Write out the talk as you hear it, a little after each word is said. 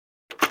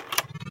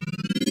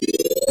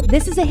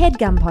This is a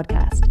HeadGum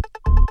podcast.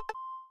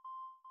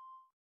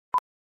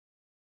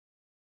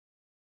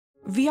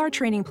 VR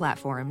training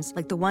platforms,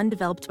 like the one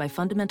developed by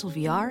Fundamental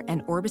VR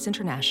and Orbis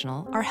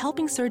International, are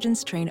helping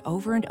surgeons train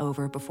over and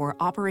over before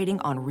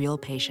operating on real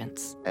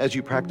patients. As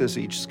you practice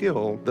each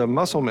skill, the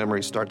muscle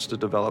memory starts to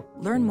develop.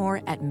 Learn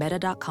more at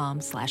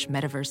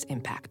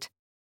meta.com/metaverseimpact.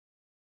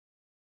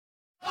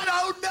 I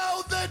don't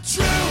know the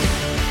truth.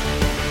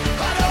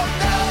 I don't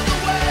know the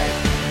way.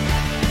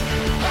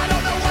 I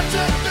don't know what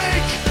to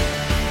think.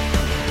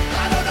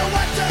 I don't know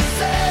what to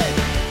say.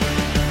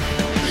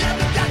 Yeah,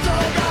 but that's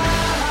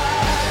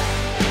alright.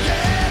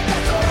 Yeah,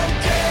 that's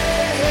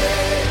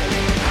okay.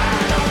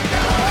 I don't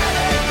know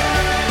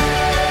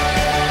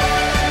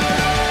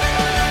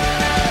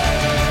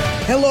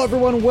anything. Hello,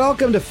 everyone.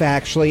 Welcome to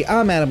Factually.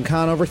 I'm Adam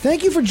Conover.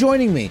 Thank you for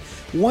joining me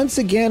once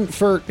again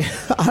for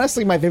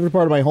honestly my favorite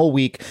part of my whole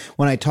week,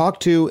 when I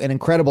talk to an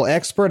incredible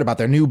expert about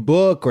their new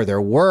book or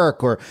their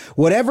work or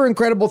whatever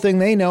incredible thing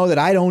they know that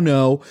I don't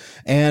know.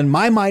 And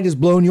my mind is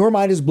blown. Your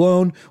mind is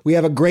blown. We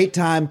have a great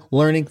time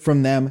learning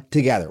from them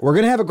together. We're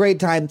going to have a great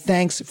time.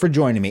 Thanks for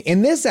joining me.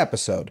 In this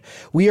episode,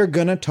 we are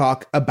going to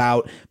talk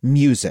about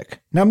music.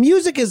 Now,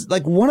 music is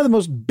like one of the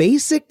most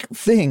basic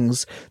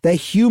things that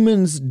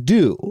humans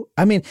do.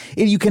 I mean,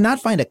 you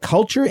cannot find a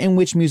culture in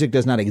which music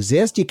does not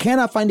exist. You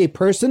cannot find a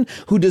person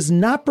who does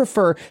not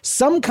prefer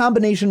some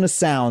combination of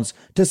sounds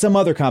to some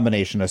other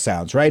combination of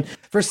sounds, right?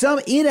 For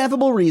some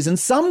ineffable reason,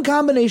 some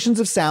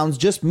combinations of sounds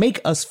just make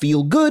us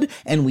feel good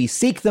and we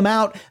seek them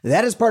out.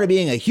 That is part of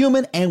being a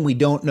human and we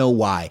don't know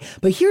why.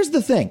 But here's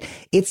the thing.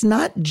 It's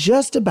not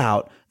just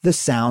about the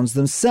sounds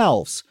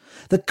themselves.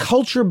 The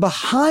culture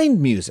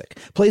behind music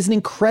plays an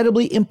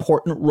incredibly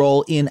important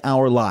role in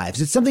our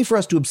lives. It's something for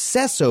us to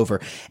obsess over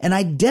and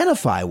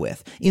identify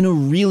with in a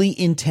really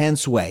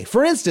intense way.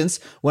 For instance,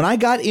 when I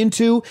got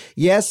into,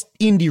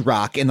 indie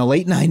rock in the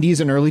late 90s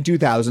and early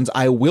 2000s,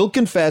 I will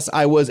confess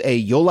I was a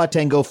Yo La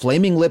Tengo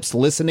Flaming Lips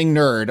listening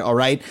nerd, all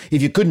right?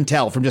 If you couldn't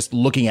tell from just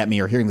looking at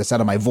me or hearing the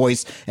sound of my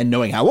voice and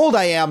knowing how old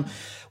I am.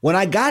 When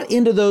I got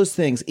into those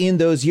things in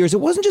those years, it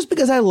wasn't just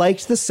because I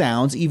liked the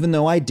sounds, even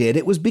though I did.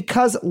 It was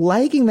because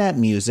liking that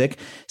music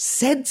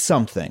said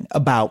something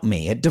about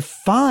me. It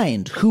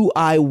defined who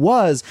I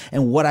was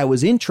and what I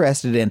was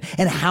interested in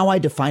and how I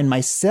defined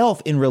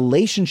myself in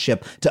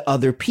relationship to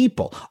other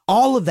people.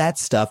 All of that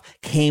stuff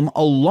came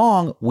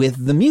along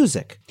with the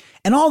music.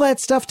 And all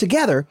that stuff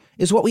together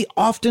is what we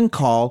often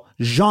call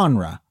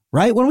genre.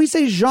 Right? When we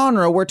say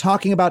genre, we're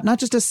talking about not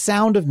just a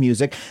sound of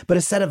music, but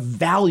a set of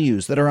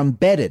values that are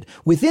embedded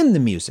within the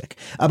music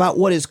about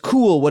what is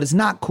cool, what is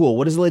not cool,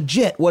 what is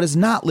legit, what is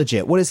not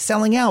legit, what is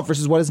selling out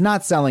versus what is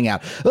not selling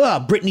out.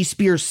 Britney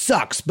Spears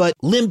sucks, but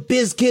Limp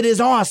Bizkit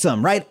is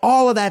awesome, right?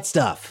 All of that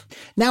stuff.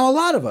 Now, a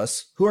lot of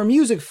us who are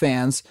music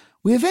fans,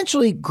 we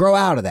eventually grow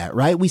out of that,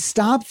 right? We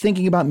stop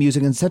thinking about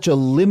music in such a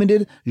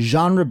limited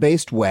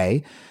genre-based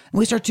way, and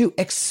we start to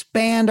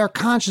expand our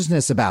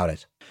consciousness about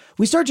it.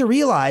 We start to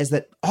realize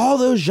that all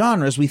those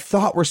genres we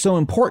thought were so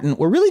important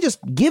were really just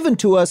given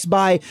to us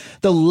by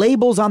the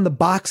labels on the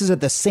boxes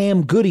at the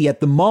Sam Goody at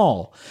the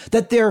mall,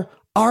 that they're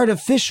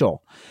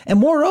artificial, and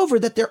moreover,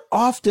 that they're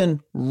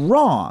often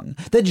wrong,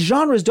 that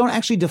genres don't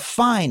actually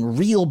define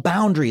real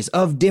boundaries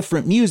of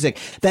different music,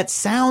 that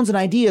sounds and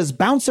ideas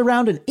bounce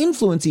around and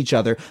influence each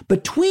other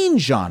between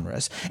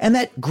genres, and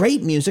that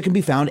great music can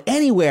be found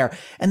anywhere,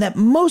 and that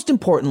most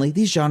importantly,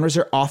 these genres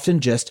are often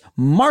just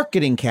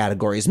marketing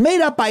categories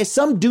made up by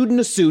some dude in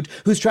a suit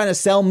who's trying to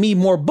sell me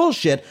more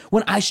bullshit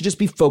when I should just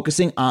be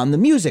focusing on the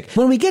music.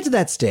 When we get to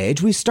that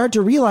stage, we start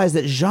to realize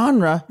that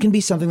genre can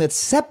be something that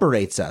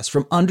separates us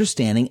from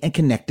understanding and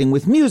connecting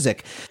with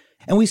music.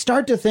 And we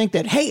start to think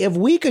that, hey, if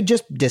we could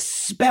just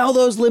dispel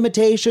those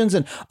limitations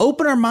and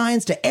open our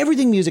minds to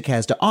everything music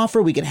has to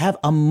offer, we could have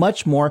a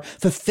much more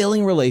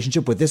fulfilling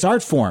relationship with this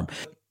art form.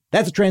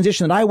 That's a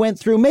transition that I went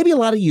through. Maybe a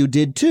lot of you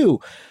did too.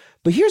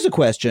 But here's a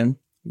question.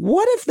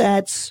 What if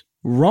that's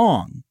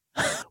wrong?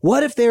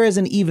 What if there is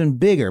an even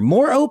bigger,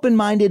 more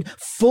open-minded,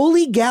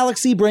 fully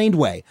galaxy-brained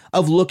way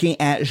of looking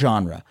at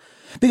genre?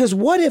 Because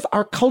what if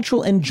our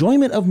cultural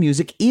enjoyment of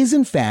music is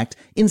in fact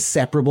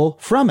inseparable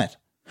from it?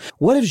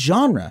 What if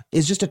genre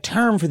is just a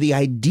term for the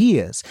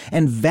ideas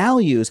and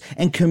values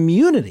and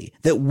community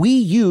that we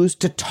use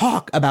to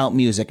talk about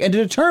music and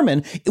to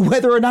determine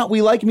whether or not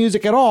we like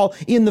music at all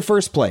in the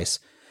first place?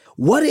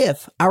 What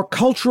if our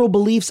cultural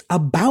beliefs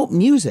about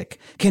music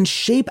can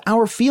shape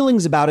our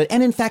feelings about it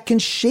and in fact can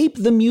shape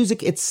the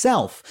music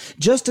itself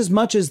just as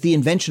much as the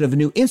invention of a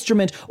new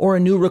instrument or a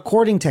new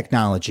recording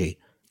technology?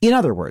 In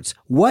other words,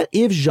 what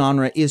if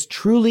genre is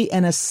truly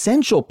an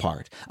essential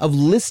part of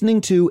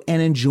listening to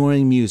and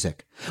enjoying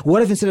music?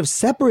 What if instead of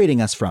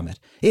separating us from it,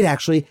 it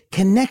actually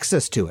connects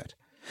us to it?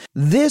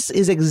 This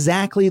is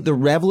exactly the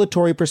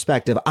revelatory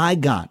perspective I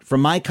got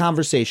from my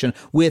conversation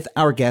with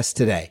our guest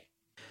today.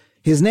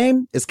 His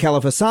name is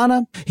Kelefa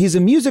Sanneh. He's a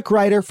music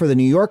writer for The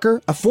New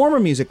Yorker, a former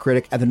music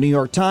critic at The New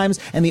York Times,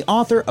 and the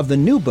author of the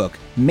new book,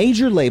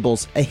 Major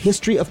Labels, A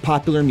History of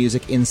Popular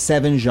Music in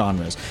 7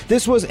 Genres.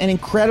 This was an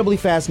incredibly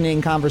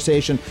fascinating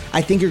conversation.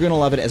 I think you're going to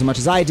love it as much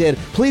as I did.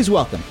 Please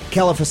welcome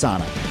Kelefa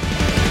Sanneh.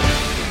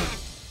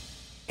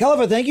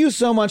 Kelefa, thank you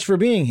so much for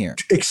being here.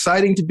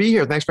 Exciting to be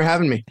here. Thanks for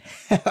having me.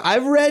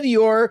 I've read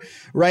your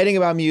writing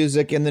about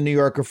music in The New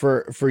Yorker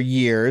for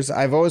years.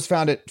 I've always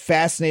found it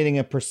fascinating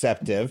and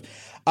perceptive.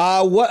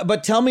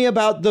 But tell me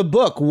about the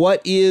book.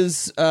 What do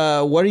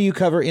you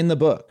cover in the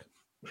book?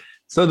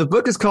 So the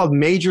book is called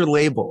Major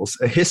Labels,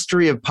 A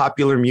History of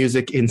Popular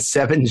Music in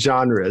 7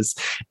 Genres.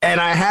 And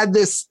I had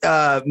this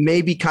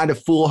maybe kind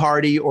of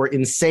foolhardy or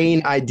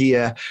insane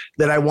idea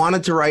that I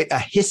wanted to write a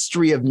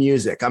history of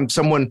music.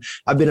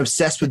 I've been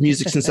obsessed with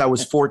music since I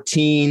was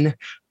 14.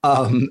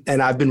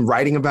 And I've been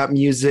writing about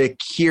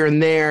music here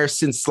and there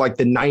since like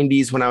the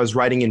 90s when I was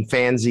writing in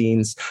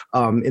fanzines.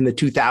 In the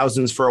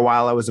 2000s, for a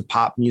while, I was a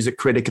pop music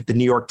critic at the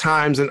New York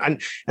Times.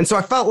 And so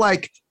I felt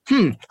like,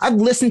 I've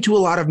listened to a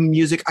lot of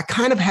music. I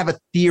kind of have a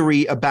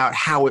theory about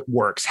how it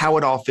works, how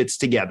it all fits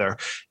together.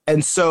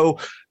 And so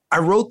I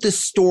wrote this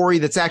story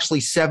that's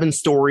actually 7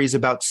 stories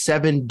about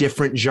 7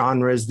 different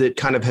genres that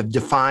kind of have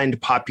defined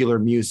popular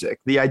music.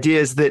 The idea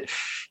is that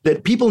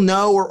people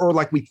know, or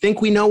like we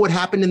think we know what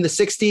happened in the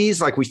 60s.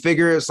 Like we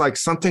figure it's like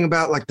something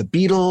about like the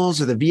Beatles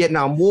or the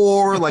Vietnam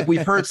War. Like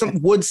we've heard some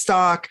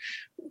Woodstock.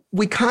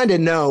 We kind of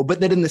know,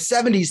 but then in the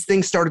 70s,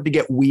 things started to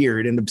get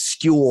weird and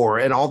obscure,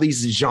 and all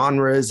these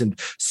genres and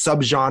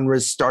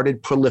subgenres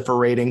started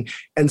proliferating.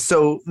 And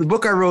so the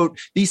book I wrote,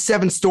 these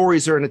 7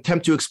 stories are an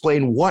attempt to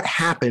explain what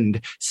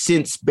happened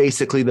since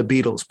basically the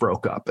Beatles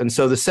broke up. And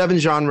so the 7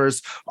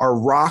 genres are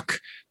rock,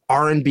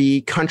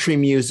 R&B, country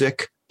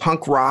music,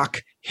 punk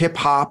rock, hip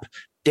hop,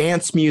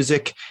 dance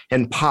music,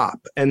 and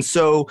pop. And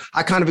so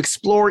I kind of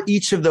explore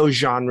each of those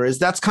genres.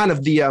 That's kind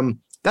of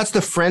that's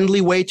the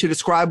friendly way to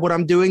describe what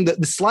I'm doing. The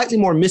slightly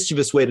more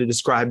mischievous way to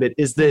describe it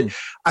is that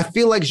I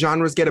feel like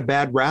genres get a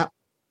bad rap.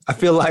 I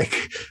feel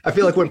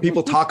like when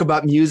people talk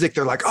about music,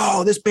 they're like,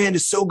 oh, this band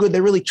is so good. They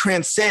really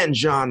transcend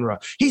genre.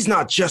 He's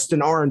not just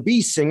an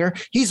R&B singer.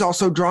 He's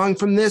also drawing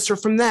from this or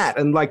from that.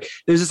 And like,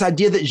 there's this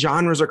idea that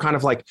genres are kind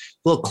of like a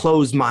little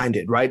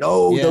closed-minded, right?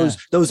 Oh, yeah.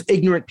 Those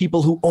ignorant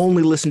people who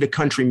only listen to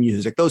country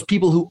music, those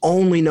people who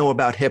only know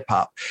about hip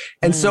hop.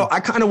 And so I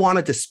kind of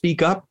wanted to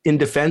speak up in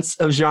defense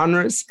of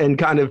genres and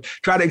kind of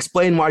try to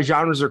explain why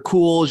genres are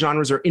cool.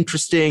 Genres are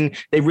interesting.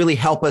 They really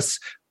help us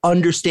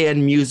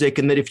understand music,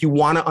 and that if you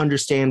want to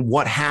understand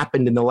what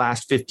happened in the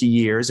last 50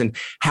 years and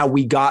how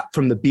we got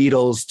from the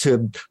Beatles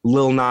to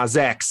Lil Nas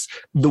X,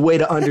 the way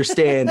to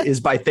understand is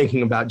by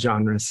thinking about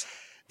genres.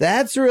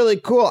 That's really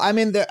cool. I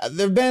mean,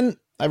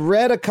 I've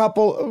read a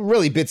couple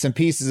really bits and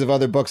pieces of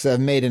other books that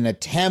have made an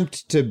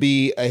attempt to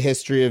be a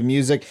history of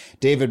music.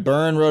 David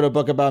Byrne wrote a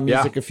book about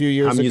music a few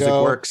years ago. How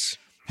Music Works.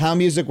 How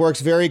Music Works.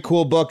 Very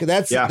cool book.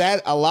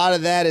 That a lot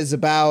of that is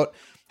about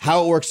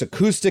how it works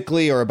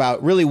acoustically, or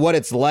about really what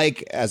it's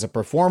like as a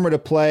performer to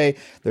play.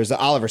 There's the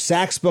Oliver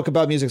Sacks book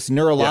about music. It's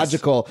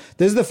neurological. Yes.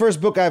 This is the first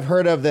book I've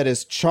heard of that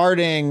is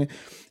charting.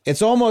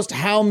 It's almost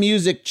how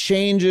music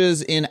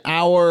changes in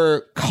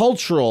our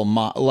cultural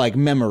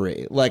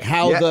memory, like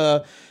how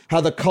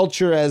the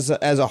culture as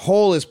a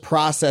whole is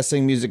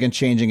processing music and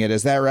changing it.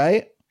 Is that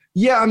right?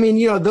 Yeah, I mean,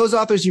 those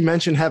authors you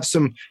mentioned have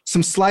some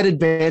slight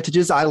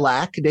advantages I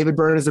lack. David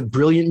Byrne is a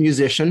brilliant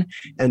musician,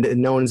 and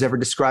no one's ever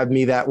described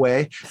me that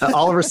way.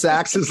 Oliver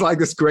Sacks is like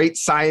this great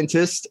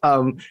scientist.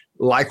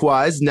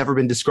 Likewise, never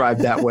been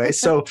described that way.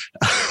 So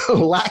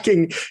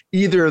lacking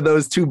either of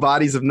those 2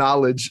 bodies of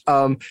knowledge.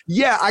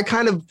 I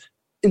kind of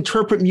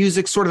interpret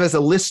music sort of as a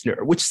listener,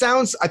 which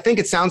I think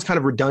it sounds kind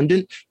of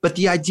redundant, but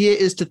the idea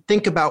is to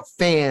think about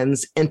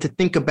fans and to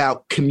think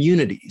about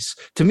communities.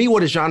 To me,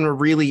 what a genre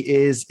really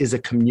is a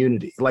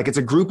community. Like, it's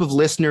a group of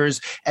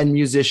listeners and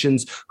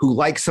musicians who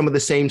like some of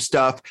the same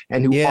stuff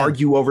and who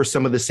argue over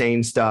some of the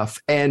same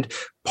stuff. And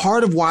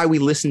part of why we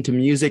listen to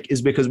music is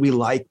because we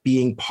like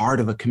being part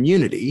of a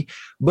community.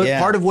 But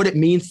part of what it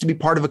means to be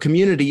part of a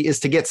community is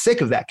to get sick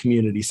of that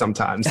community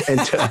sometimes and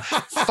to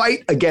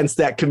fight against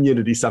that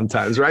community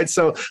sometimes, right?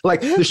 So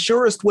like the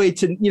surest way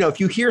to, if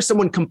you hear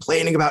someone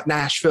complaining about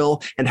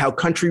Nashville and how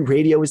country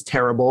radio is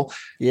terrible,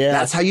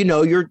 that's how you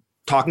know you're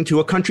talking to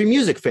a country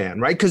music fan,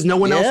 right? Because no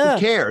one else would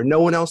care. No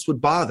one else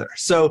would bother.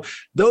 So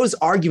those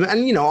arguments,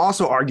 and,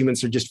 also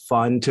arguments are just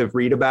fun to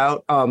read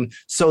about.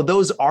 So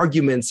those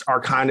arguments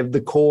are kind of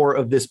the core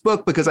of this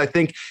book, because I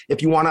think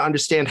if you want to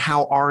understand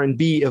how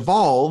R&B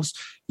evolves,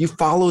 you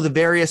follow the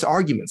various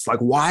arguments. Like,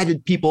 why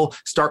did people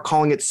start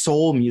calling it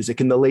soul music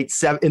in the late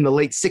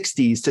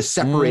 60s to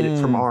separate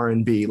it from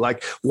R&B?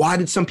 Like, why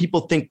did some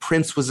people think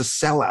Prince was a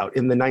sellout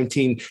in the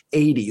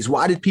 1980s?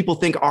 Why did people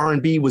think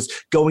R&B was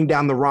going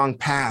down the wrong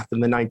path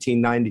in the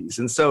 1990s?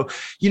 And so,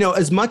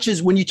 as much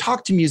as when you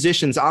talk to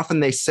musicians,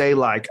 often they say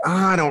like,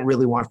 I don't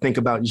really want to think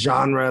about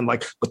genre and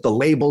like what the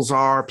labels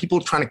are. People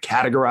are trying to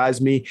categorize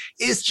me.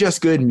 It's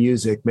just good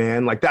music,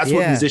 man. Like, that's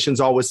what musicians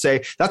always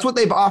say. That's what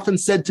they've often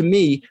said to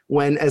me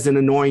when as an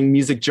annoying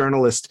music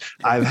journalist,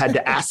 I've had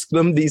to ask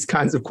them these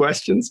kinds of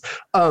questions.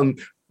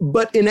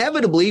 But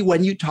inevitably,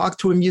 when you talk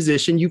to a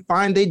musician, you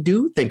find they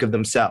do think of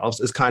themselves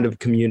as kind of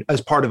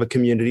as part of a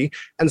community,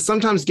 and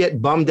sometimes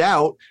get bummed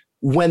out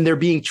when they're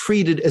being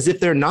treated as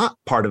if they're not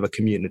part of a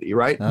community,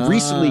 right?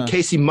 Recently,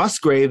 Casey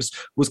Musgraves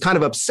was kind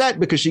of upset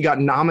because she got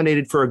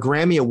nominated for a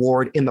Grammy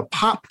Award in the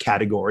pop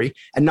category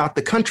and not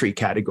the country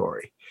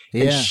category.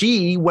 Yeah. And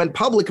she went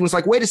public and was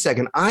like, wait a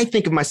second, I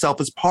think of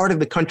myself as part of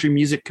the country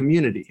music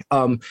community.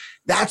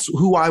 That's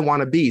who I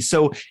want to be.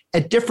 So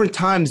at different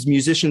times,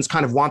 musicians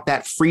kind of want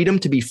that freedom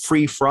to be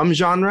free from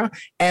genre.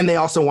 And they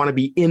also want to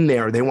be in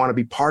there. They want to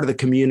be part of the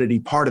community,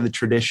 part of the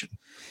tradition.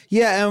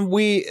 Yeah,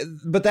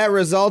 but that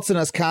results in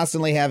us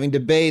constantly having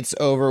debates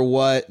over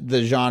what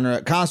the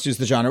genre constitutes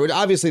the genre.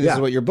 Obviously, this is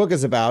what your book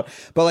is about,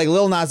 but like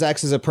Lil Nas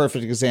X is a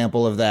perfect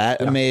example of that.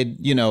 It made,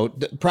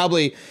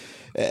 probably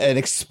an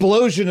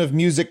explosion of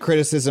music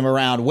criticism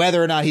around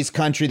whether or not he's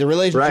country, the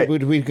relationship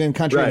between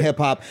country and hip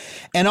hop.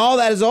 And all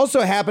that is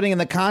also happening in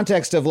the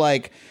context of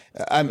like,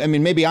 I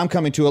mean, maybe I'm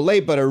coming to it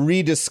late, but a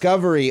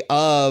rediscovery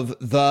of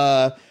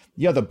the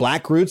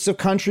black roots of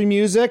country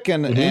music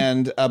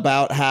and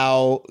about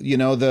how,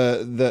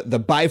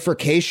 the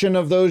bifurcation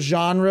of those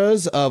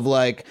genres of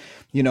like,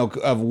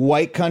 of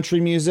white country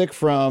music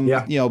from,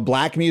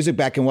 black music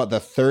back in the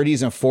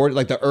 30s and 40s,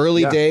 like the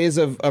early days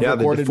of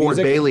recorded the Ford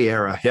music. Bailey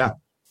era. Yeah.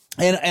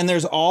 And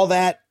there's all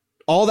that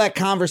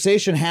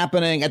conversation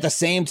happening at the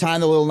same time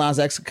the Lil Nas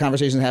X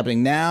conversation is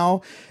happening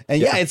now.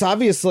 And it's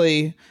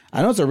obviously,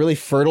 I know it's a really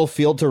fertile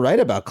field to write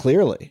about,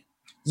 clearly.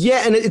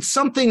 Yeah, and it's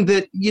something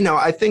that,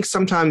 I think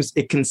sometimes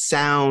it can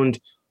sound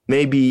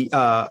maybe,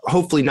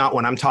 hopefully not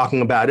when I'm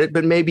talking about it,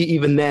 but maybe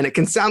even then it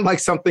can sound like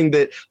something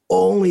that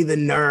only the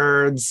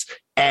nerds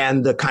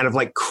and the kind of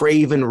like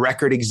craven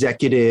record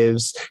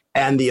executives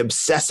and the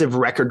obsessive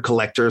record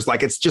collectors,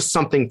 like it's just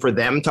something for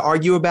them to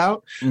argue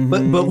about.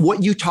 Mm-hmm. But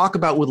what you talk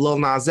about with Lil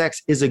Nas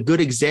X is a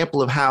good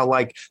example of how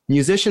like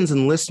musicians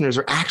and listeners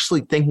are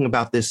actually thinking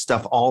about this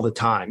stuff all the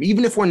time.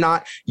 Even if we're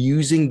not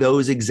using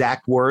those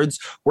exact words,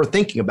 we're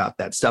thinking about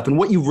that stuff. And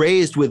what you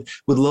raised with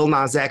Lil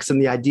Nas X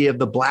and the idea of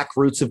the black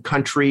roots of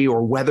country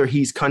or whether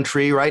he's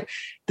country, right?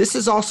 This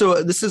is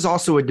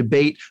also a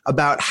debate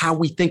about how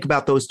we think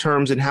about those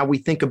terms and how we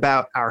think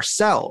about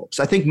ourselves.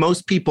 I think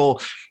most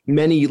people,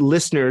 many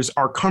listeners,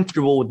 are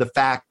comfortable with the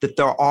fact that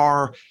there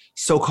are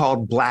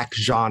so-called black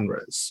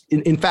genres.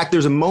 In fact,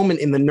 there's a moment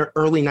in the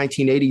early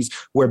 1980s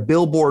where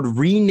Billboard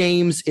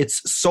renames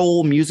its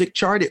soul music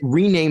chart. It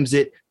renames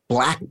it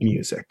Black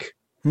Music.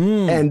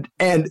 And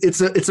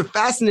it's a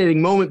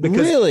fascinating moment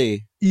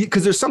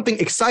because there's something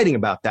exciting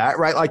about that,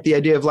 right? Like the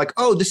idea of like,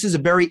 oh, this is a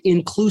very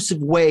inclusive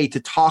way to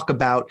talk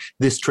about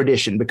this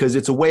tradition because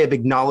it's a way of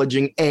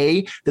acknowledging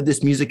A, that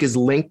this music is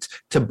linked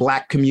to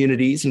black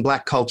communities and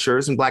black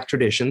cultures and black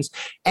traditions.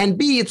 And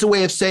B, it's a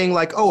way of saying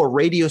like, oh, a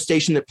radio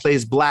station that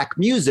plays black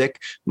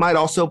music might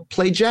also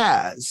play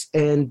jazz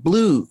and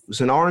blues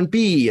and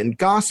R&B and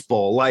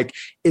gospel. Like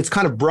it's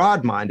kind of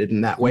broad-minded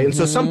in that way. And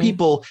so some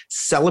people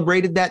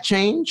celebrated that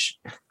change.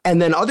 And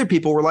then other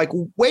people were like,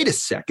 wait a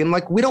second,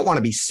 like we don't want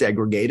to be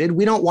segregated.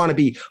 We don't want to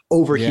be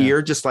over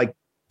here just like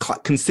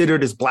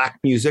considered as black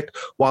music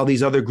while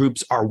these other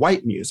groups are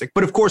white music.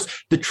 But of course,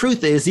 the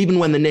truth is, even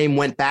when the name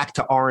went back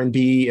to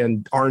R&B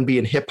and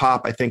hip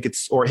hop, I think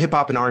or hip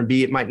hop and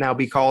R&B, it might now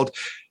be called.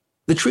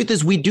 The truth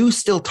is we do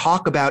still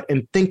talk about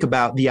and think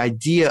about the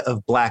idea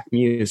of black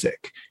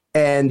music.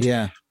 And,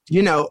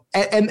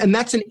 and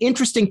that's an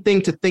interesting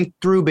thing to think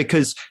through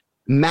because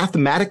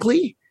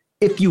mathematically,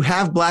 if you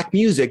have black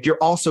music, you're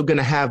also going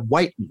to have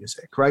white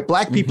music, right?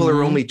 Black people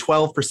are only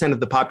 12% of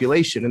the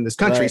population in this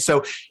country. Right.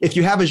 So if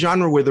you have a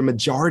genre where the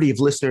majority of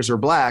listeners are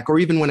black, or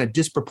even when a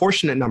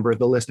disproportionate number of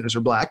the listeners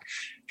are black,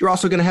 you're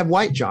also going to have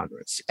white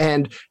genres.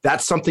 And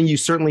that's something you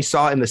certainly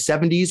saw in the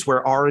 70s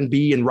where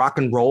R&B and rock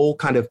and roll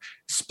kind of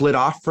split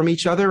off from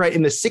each other, right?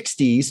 In the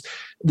 60s,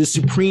 the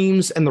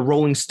Supremes and the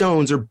Rolling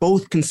Stones are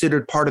both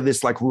considered part of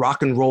this like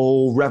rock and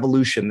roll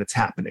revolution that's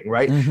happening,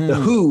 right? The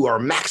Who are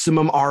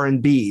maximum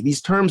R&B.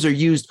 These terms are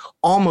used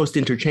almost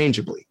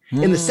interchangeably.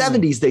 In the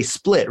 70s, they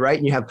split, right?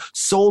 And you have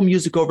soul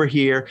music over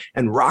here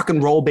and rock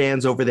and roll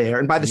bands over there.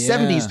 And by the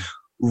 70s,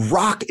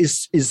 rock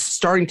is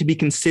starting to be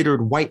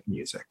considered white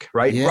music,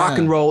 right? Yeah. Rock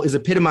and roll is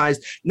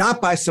epitomized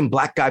not by some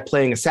black guy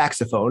playing a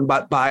saxophone,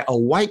 but by a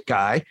white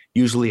guy,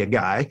 usually a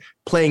guy,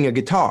 playing a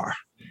guitar.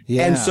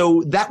 Yeah. And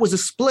so that was a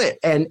split.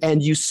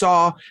 And you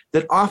saw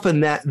that often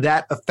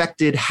that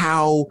affected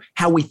how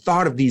we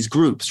thought of these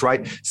groups,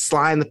 right?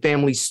 Sly and the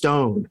Family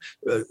Stone,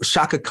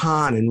 Shaka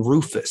Khan and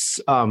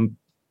Rufus,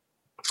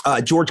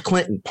 George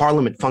Clinton,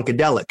 Parliament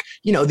Funkadelic.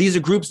 These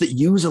are groups that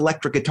use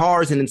electric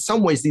guitars, and in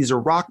some ways these are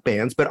rock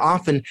bands, but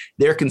often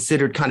they're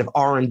considered kind of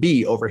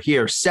R&B over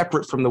here,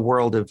 separate from the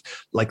world of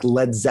like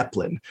Led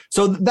Zeppelin.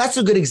 So that's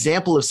a good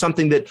example of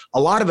something that a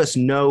lot of us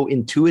know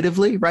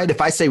intuitively, right? If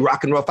I say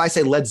rock and roll, if I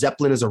say Led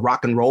Zeppelin is a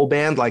rock and roll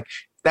band, like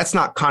that's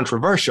not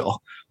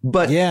controversial.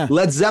 But Yeah.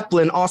 Led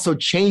Zeppelin also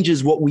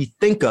changes what we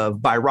think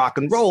of by rock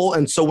and roll.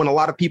 And so when a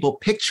lot of people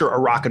picture a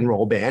rock and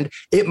roll band,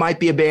 it might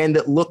be a band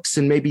that looks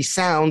and maybe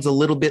sounds a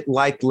little bit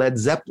like Led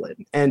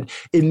Zeppelin. And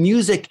in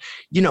music,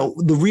 you know,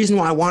 the reason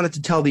why I wanted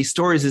to tell these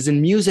stories is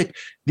in music,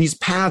 these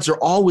paths are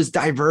always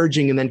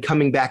diverging and then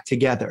coming back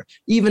together.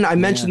 Even I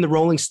mentioned the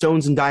Rolling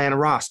Stones and Diana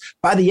Ross.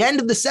 By the end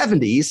of the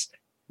 70s,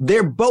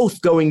 they're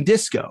both going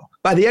disco.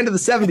 By the end of the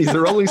 70s,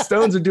 the Rolling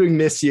Stones are doing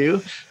Miss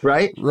You,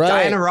 right?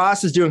 Diana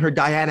Ross is doing her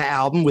Diana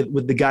album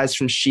with the guys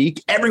from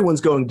Chic.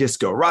 Everyone's going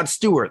disco. Rod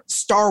Stewart,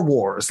 Star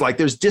Wars, like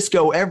there's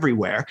disco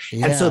everywhere.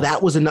 Yeah. And so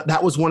that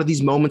was one of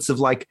these moments of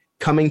like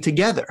coming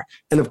together.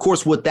 And of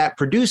course, what that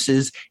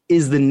produces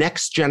is the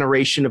next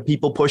generation of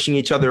people pushing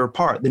each other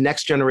apart. The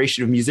next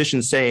generation of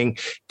musicians saying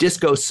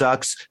disco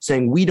sucks,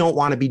 saying we don't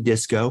want to be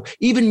disco.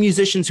 Even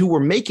musicians who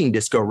were making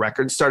disco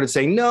records started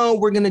saying, no,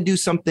 we're going to do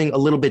something a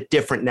little bit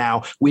different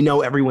now. We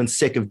know everyone's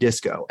sick of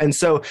disco. And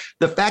so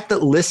the fact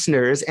that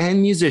listeners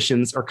and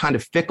musicians are kind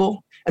of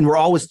fickle and we're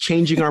always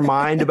changing our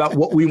mind about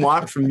what we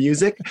want from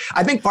music,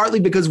 I think partly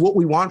because what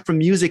we want from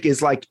music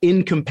is like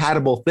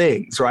incompatible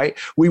things, right?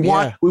 We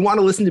want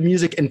to listen to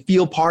music and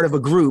feel part of a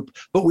group,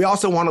 but we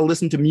also want to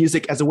listen to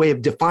music as a way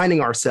of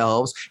defining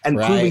ourselves and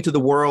proving to the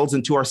world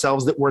and to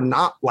ourselves that we're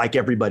not like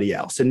everybody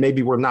else. And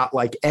maybe we're not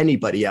like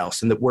anybody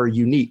else and that we're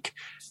unique.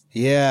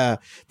 Yeah,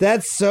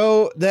 that's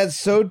so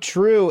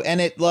true. And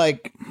it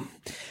like,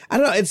 I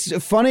don't know, it's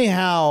funny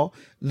how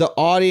the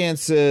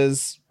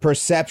audience's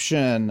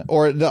perception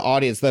or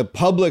the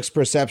public's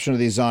perception of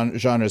these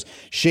genres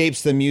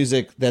shapes the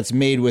music that's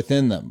made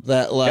within them.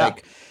 That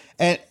like,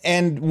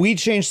 and we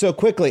changed so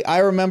quickly. I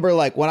remember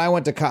like when I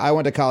went to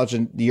college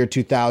in the year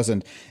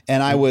 2000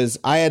 and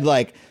I had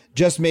like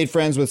just made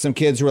friends with some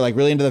kids who were like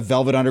really into the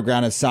Velvet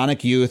Underground and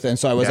Sonic Youth. And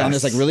so I was on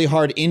this like really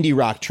hard indie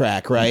rock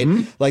track, right?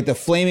 Like the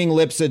Flaming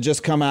Lips had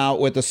just come out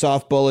with the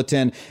Soft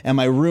Bulletin. And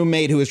my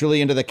roommate who was really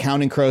into the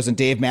Counting Crows and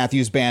Dave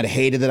Matthews Band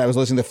hated that I was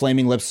listening to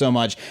Flaming Lips so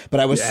much. But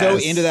I was so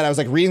into that. I was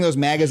like reading those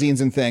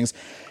magazines and things.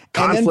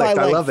 Conflict, and then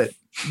by, like, I love it.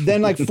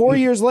 Then like 4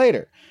 years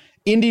later,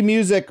 indie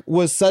music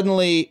was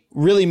suddenly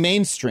really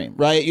mainstream,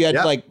 right? You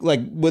had like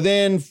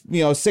within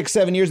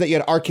 6-7 years that you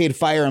had Arcade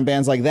Fire and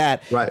bands like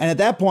that, right? And at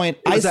that point,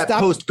 it was that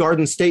post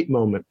Garden State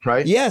moment,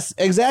 right? Yes,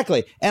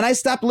 exactly. And I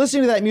stopped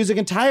listening to that music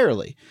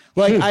entirely.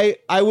 Like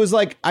I was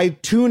like I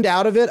tuned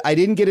out of it. I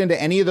didn't get into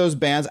any of those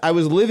bands. I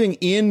was living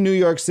in New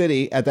York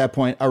City at that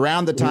point,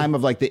 around the time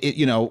of like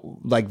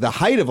the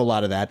height of a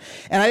lot of that,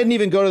 and I didn't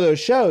even go to those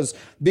shows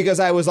because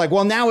I was like,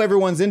 well, now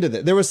everyone's into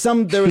this. There was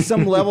some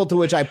level to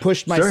which I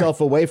pushed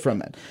myself away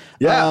from it.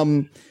 Yeah.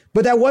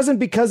 But that wasn't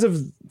because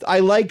I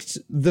liked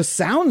the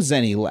sounds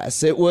any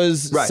less. It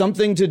was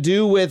something to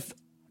do with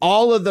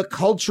all of the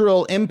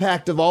cultural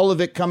impact of all of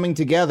it coming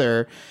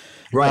together,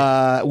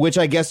 which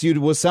I guess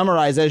you would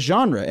summarize as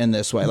genre in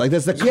this way. Like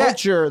there's the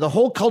culture, the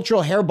whole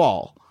cultural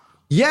hairball.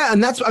 Yeah,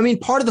 and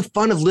part of the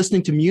fun of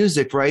listening to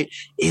music, right,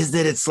 is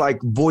that it's like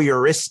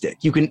voyeuristic.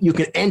 You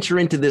can enter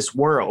into this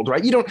world,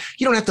 right? You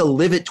don't have to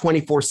live it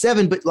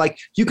 24/7, but like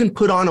you can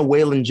put on a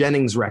Waylon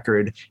Jennings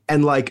record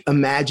and like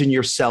imagine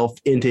yourself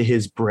into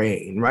his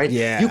brain, right?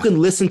 Yeah. You can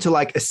listen to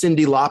like a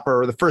Cyndi Lauper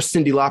or the first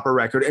Cyndi Lauper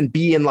record and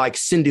be in like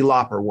Cyndi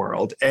Lauper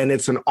world, and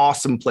it's an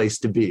awesome place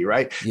to be,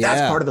 right? Yeah.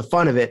 That's part of the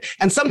fun of it.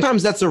 And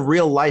sometimes that's a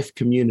real life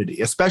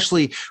community,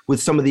 especially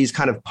with some of these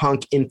kind of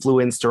punk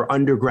influenced or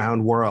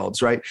underground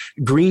worlds, right?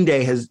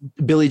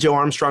 Billy Joe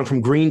Armstrong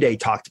from Green Day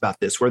talked about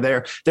this, where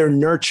they're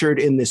nurtured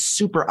in this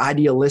super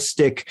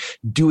idealistic,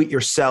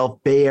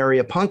 do-it-yourself Bay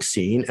Area punk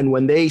scene. And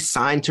when they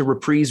sign to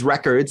Reprise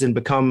Records and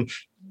become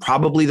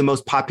probably the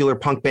most popular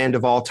punk band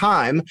of all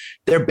time,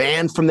 they're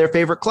banned from their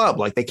favorite club.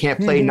 Like they can't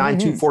play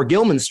 924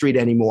 Gilman Street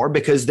anymore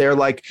because they're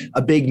like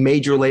a big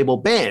major label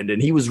band. And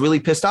he was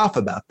really pissed off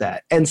about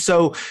that. And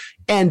so,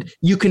 and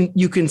you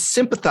can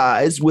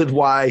sympathize with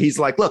why he's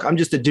like, look, I'm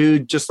just a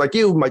dude just like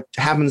you.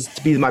 Happens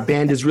to be my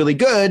band is really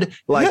good.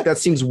 Like that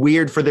seems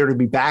weird for there to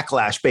be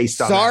backlash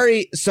based on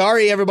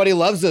Sorry, everybody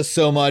loves us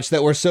so much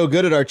that we're so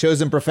good at our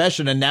chosen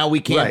profession and now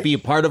we can't be a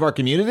part of our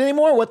community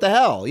anymore. What the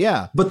hell?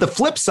 Yeah. But the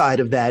flip side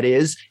of that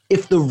is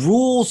if the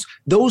rules,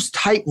 those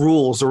tight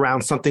rules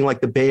around something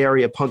like the Bay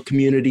Area punk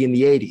community in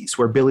the 80s,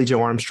 where Billy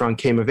Joe Armstrong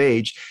came of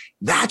age,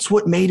 that's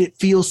what made it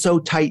feel so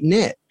tight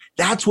knit.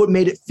 That's what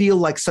made it feel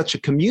like such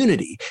a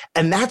community.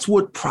 And that's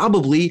what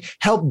probably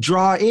helped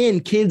draw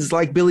in kids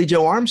like Billy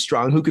Joe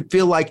Armstrong, who could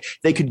feel like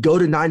they could go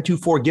to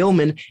 924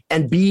 Gilman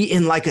and be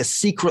in like a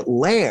secret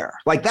lair.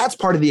 Like that's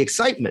part of the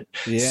excitement.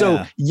 Yeah.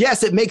 So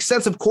yes, it makes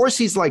sense. Of course,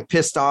 he's like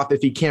pissed off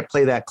if he can't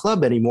play that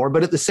club anymore.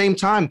 But at the same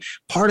time,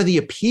 part of the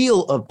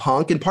appeal of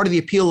punk and part of the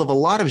appeal of a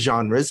lot of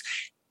genres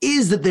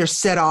is that they're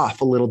set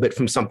off a little bit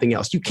from something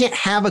else. You can't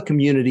have a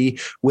community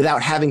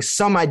without having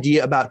some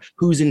idea about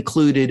who's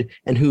included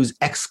and who's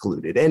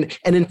excluded. And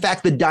in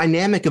fact, the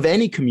dynamic of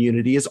any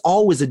community is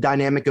always a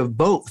dynamic of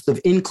both, of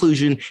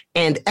inclusion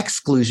and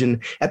exclusion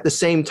at the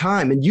same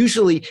time. And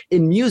usually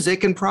in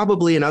music and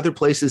probably in other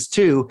places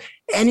too,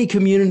 any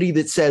community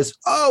that says,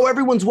 oh,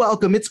 everyone's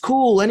welcome, it's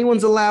cool,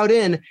 anyone's allowed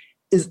in,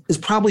 is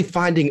probably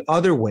finding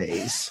other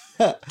ways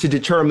to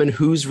determine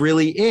who's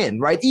really in,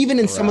 right? Even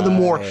in some of the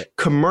more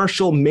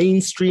commercial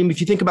mainstream, if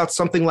you think about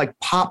something like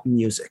pop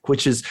music,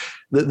 which is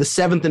the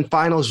seventh and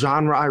final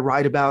genre I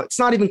write about, it's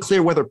not even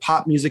clear whether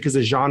pop music is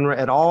a genre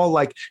at all.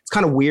 Like, it's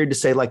kind of weird to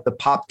say like the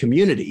pop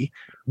community,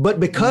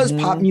 but because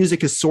pop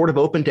music is sort of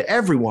open to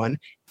everyone,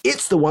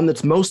 it's the one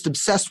that's most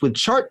obsessed with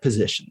chart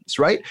positions,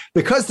 right?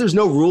 Because there's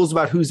no rules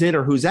about who's in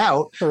or who's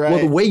out. Right. Well,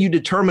 the way you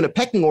determine a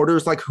pecking order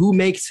is like who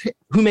makes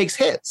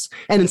hits.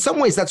 And in some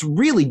ways, that's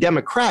really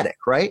democratic,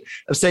 right?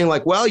 Of saying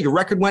like, well, your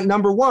record went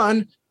number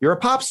one, you're a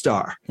pop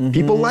star.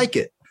 People like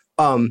it.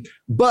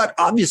 But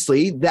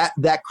obviously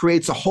that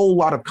creates a whole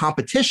lot of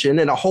competition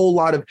and a whole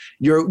lot of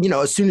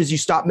as soon as you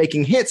stop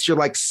making hits, you're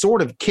like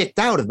sort of kicked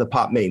out of the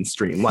pop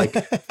mainstream, like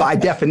by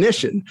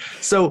definition.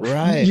 So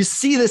you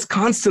see this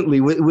constantly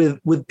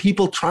with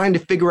people trying to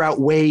figure out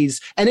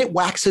ways, and it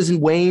waxes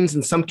and wanes,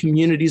 and some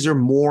communities are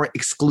more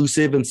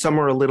exclusive and some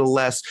are a little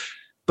less.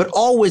 But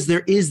always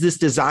there is this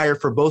desire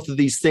for both of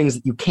these things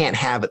that you can't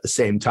have at the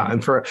same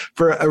time, for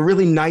a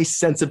really nice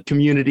sense of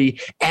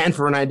community and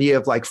for an idea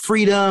of like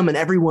freedom and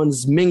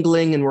everyone's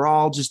mingling and we're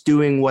all just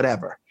doing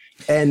whatever.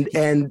 And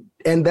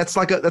that's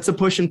a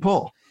push and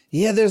pull.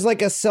 Yeah, there's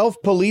like a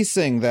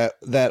self-policing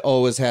that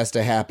always has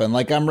to happen.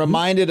 Like I'm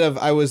reminded of,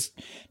 I was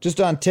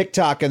just on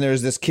TikTok and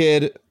there's this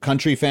kid,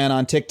 country fan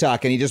on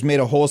TikTok, and he just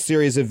made a whole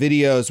series of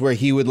videos where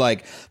he would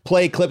like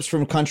play clips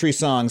from country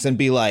songs and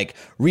be like,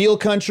 real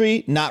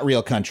country, not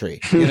real country,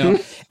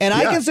 And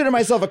I consider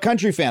myself a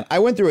country fan. I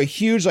went through a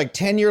huge like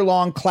 10-year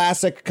long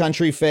classic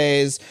country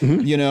phase,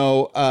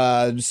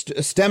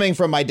 stemming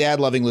from my dad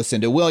loving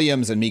Lucinda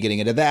Williams and me getting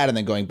into that and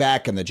then going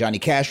back and the Johnny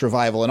Cash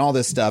revival and all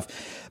this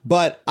stuff.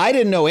 But I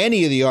didn't know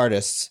any of the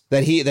artists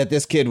that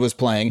this kid was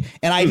playing,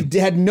 and I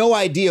had no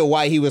idea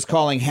why he was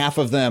calling half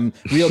of them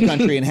real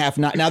country and half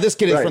not. Now this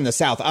kid is from the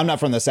South. I'm not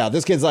from the South.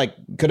 This kid's like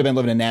could have been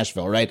living in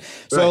Nashville, right?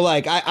 So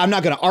like I'm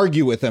not going to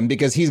argue with him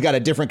because he's got a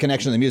different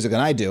connection to the music than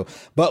I do.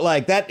 But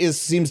like that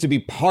seems to be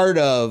part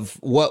of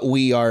what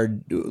we are,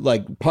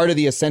 like part of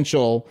the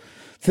essential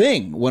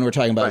thing when we're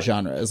talking about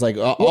genre. Is like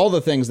all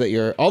the genres that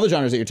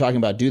you're talking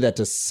about do that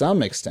to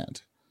some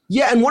extent.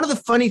 Yeah, and one of the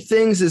funny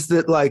things is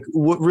that, like,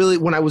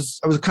 when I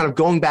was kind of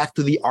going back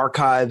to the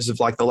archives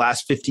of like the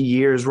last 50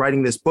 years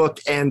writing this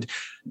book, and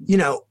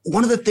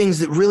one of the things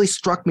that really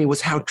struck me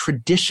was how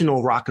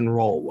traditional rock and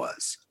roll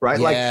was, right?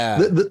 Yeah.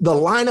 Like the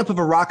lineup of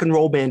a rock and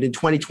roll band in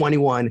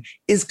 2021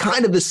 is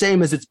kind of the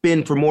same as it's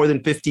been for more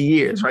than 50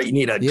 years, right? You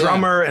need a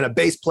drummer and a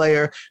bass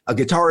player, a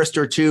guitarist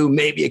or two,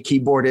 maybe a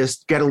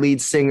keyboardist, get a lead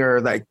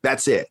singer, like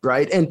that's it,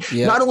 right? And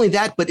not only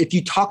that, but if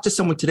you talk to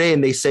someone today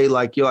and they say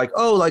like, you're like,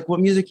 oh, like what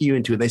music are you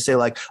into? And they say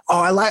like, oh,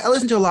 I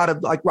listen to a lot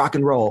of like rock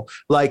and roll,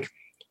 like.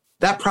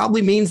 That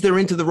probably means they're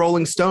into the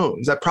Rolling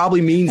Stones. That probably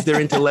means they're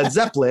into Led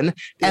Zeppelin.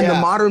 And the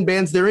modern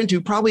bands they're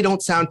into probably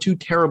don't sound too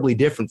terribly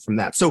different from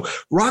that. So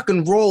rock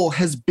and roll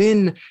has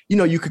been,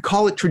 you could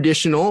call it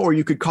traditional or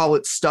you could call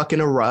it stuck in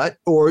a rut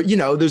or,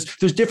 there's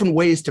different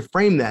ways to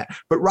frame that.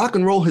 But rock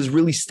and roll has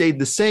really stayed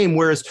the same,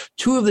 whereas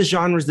two of the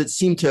genres that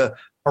seem to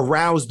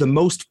arouse the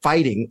most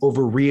fighting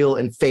over real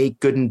and fake,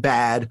 good and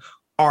bad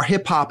are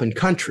hip hop and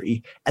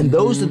country. And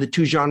those are the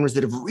two genres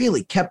that have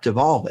really kept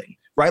evolving.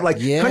 Right? Like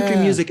country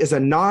music is a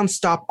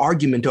nonstop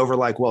argument over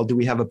like, well, do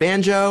we have a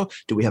banjo?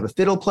 Do we have a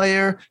fiddle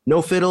player?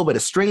 No fiddle, but a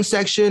string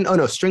section. Oh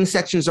no, string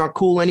sections aren't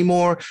cool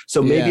anymore.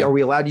 So maybe are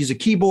we allowed to use a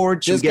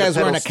keyboard? This guy's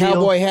wearing a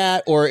cowboy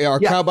hat, or are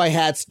cowboy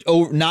hats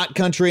not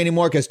country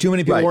anymore because too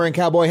many people wearing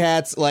cowboy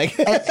hats? Like,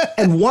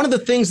 and one of the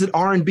things that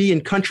R&B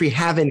and country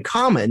have in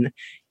common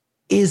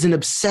is an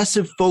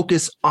obsessive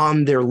focus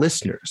on their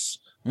listeners.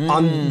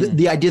 On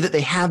the idea that they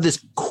have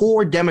this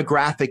core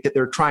demographic that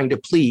they're trying to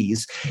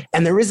please.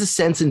 And there is a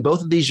sense in both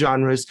of these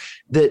genres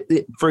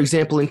that, for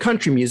example, in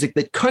country music,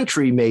 that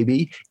country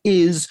maybe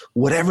is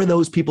whatever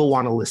those people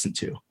want to listen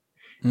to.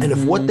 And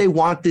if what they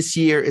want this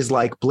year is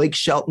like Blake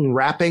Shelton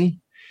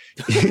rapping,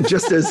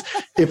 just as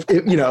if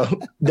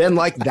then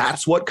like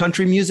that's what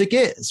country music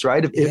is,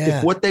 right?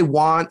 If what they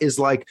want is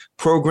like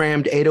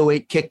programmed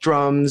 808 kick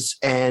drums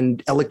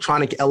and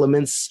electronic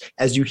elements,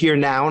 as you hear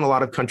now in a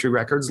lot of country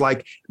records,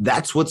 like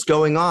that's what's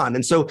going on.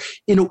 And so,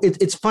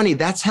 it's funny,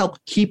 that's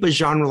helped keep a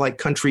genre like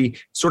country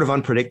sort of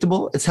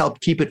unpredictable. It's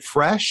helped keep it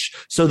fresh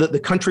so that the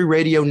country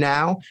radio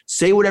now,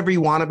 say whatever you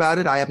want about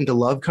it. I happen to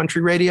love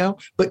country radio,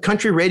 but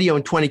country radio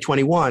in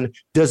 2021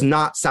 does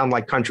not sound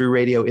like country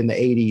radio in the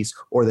 80s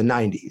or the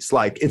 90s.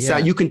 Like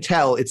you can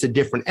tell it's a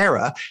different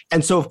era.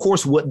 And so, of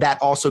course, what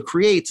that also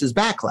creates is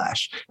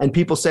backlash and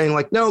people saying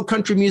like, no,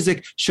 country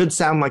music should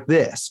sound like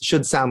this,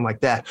 should sound like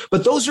that.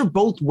 But those are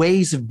both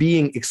ways of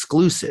being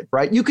exclusive,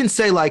 right? You can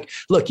say like,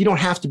 look, you don't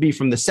have to be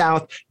from the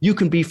South. You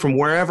can be from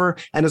wherever.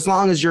 And as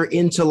long as you're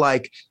into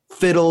like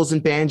fiddles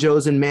and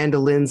banjos and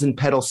mandolins and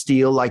pedal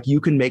steel, like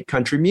you can make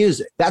country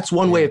music. That's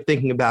one way of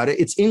thinking about it.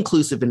 It's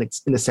inclusive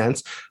in a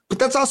sense, but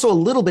that's also a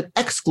little bit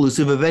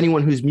exclusive of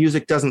anyone whose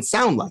music doesn't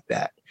sound like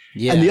that.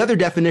 Yeah. And the other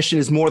definition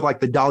is more like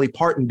the Dolly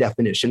Parton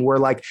definition, where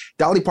like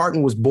Dolly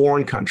Parton was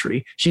born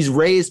country. She's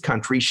raised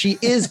country. She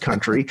is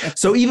country.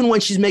 So even when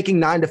she's making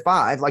 9 to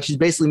 5, like she's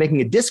basically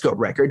making a disco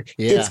record,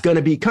 it's going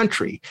to be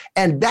country.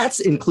 And that's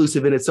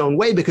inclusive in its own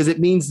way, because it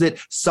means that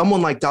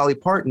someone like Dolly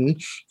Parton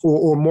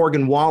or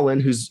Morgan Wallen,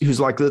 who's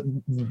like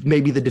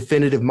maybe the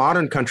definitive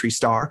modern country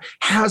star,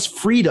 has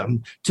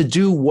freedom to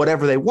do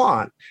whatever they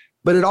want.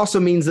 But it also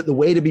means that the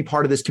way to be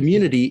part of this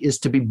community is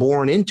to be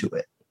born into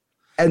it.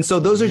 And so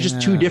those are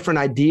just two different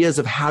ideas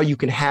of how you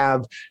can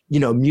have,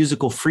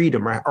 musical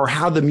freedom, or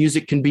how the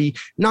music can be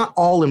not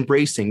all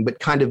embracing, but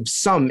kind of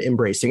some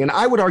embracing. And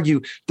I would argue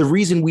the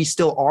reason we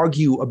still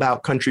argue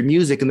about country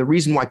music and the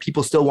reason why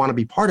people still want to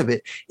be part of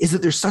it is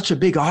that there's such a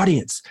big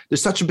audience.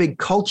 There's such a big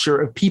culture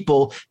of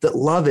people that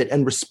love it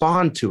and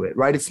respond to it,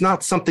 right? It's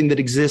not something that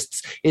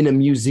exists in a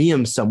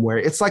museum somewhere.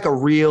 It's like a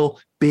real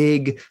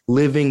big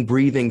living,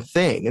 breathing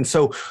thing. And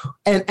so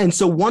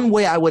one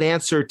way I would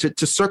answer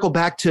to circle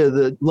back to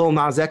the Lil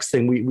Nas X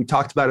thing we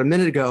talked about a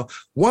minute ago,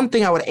 one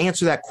thing I would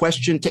answer that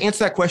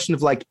question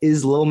of like,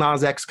 is Lil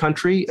Nas X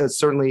country?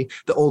 Certainly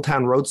the Old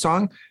Town Road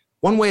song.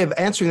 One way of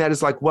answering that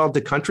is like, well,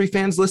 do country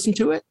fans listen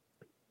to it?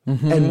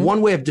 Mm-hmm. And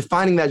one way of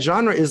defining that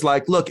genre is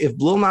like, look, if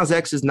Lil Nas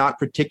X is not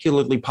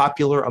particularly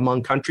popular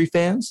among country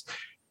fans,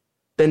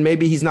 then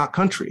maybe he's not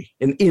country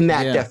in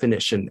that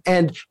definition.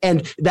 And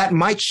that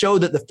might show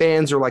that the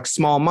fans are like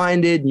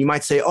small-minded, and you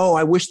might say, oh,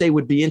 I wish they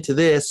would be into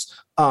this.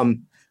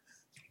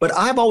 But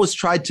I've always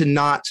tried to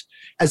not,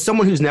 as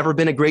someone who's never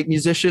been a great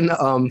musician,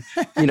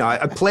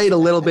 I played a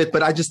little bit,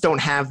 but I just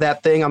don't have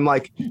that thing. I'm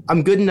like,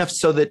 I'm good enough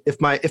so that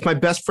if my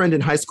best friend in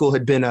high school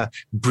had been a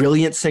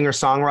brilliant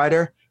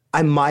singer-songwriter,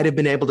 I might have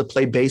been able to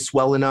play bass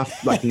well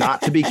enough, like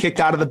not to be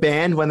kicked out of the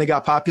band when they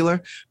got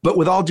popular. But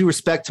with all due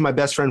respect to my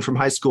best friend from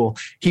high school,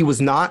 he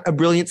was not a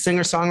brilliant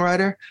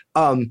singer-songwriter.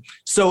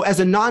 So as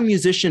a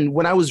non-musician,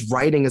 when I was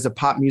writing as a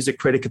pop music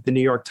critic at the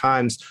New York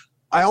Times,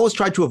 I always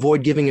tried to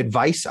avoid giving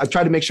advice. I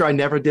tried to make sure I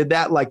never did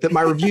that. Like that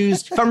my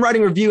reviews, if I'm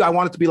writing a review, I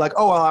want it to be like,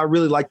 oh, well, I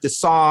really like this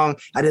song.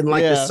 I didn't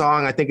like this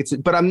song. I think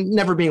but I'm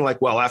never being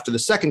like, well, after the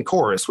second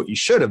chorus, what you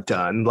should have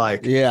done.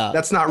 Like,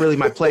 that's not really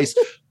my place.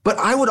 But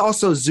I would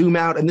also zoom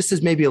out, and this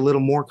is maybe a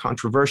little more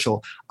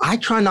controversial. I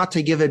try not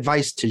to give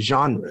advice to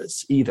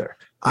genres either.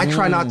 I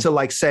try not to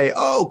like say,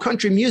 oh,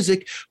 country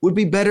music would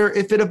be better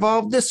if it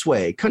evolved this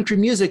way. Country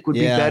music would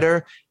be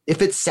better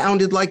if it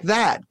sounded like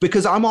that,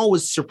 because I'm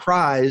always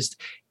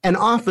surprised, and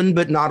often,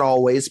 but not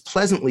always,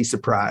 pleasantly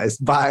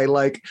surprised by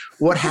like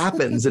what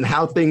happens and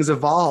how things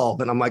evolve.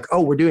 And I'm like,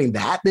 oh, we're doing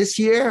that this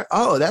year?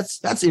 Oh,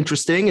 that's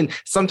interesting. And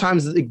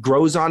sometimes it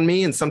grows on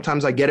me, and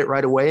sometimes I get it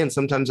right away, and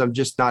sometimes I'm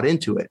just not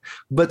into it.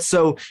 But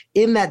so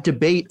in that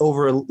debate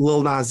over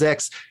Lil Nas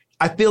X,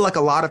 I feel like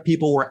a lot of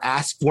people were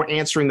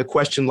answering the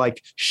question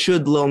like,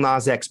 should Lil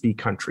Nas X be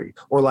country?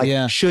 Or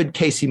like, should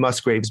Casey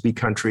Musgraves be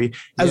country?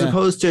 As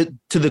opposed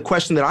to the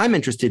question that I'm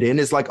interested in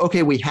is like,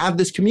 okay, we have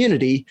this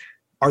community.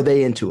 Are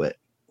they into it,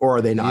 or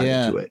are they not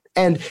into it?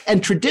 And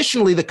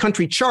traditionally, the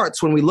country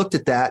charts, when we looked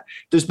at that,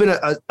 there's been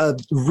a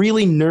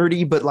really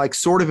nerdy but like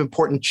sort of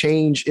important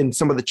change in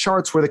some of the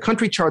charts, where the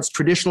country charts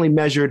traditionally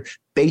measured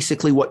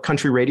basically what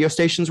country radio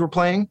stations were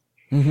playing.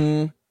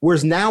 Mm-hmm.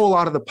 Whereas now a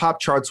lot of the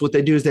pop charts, what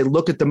they do is they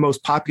look at the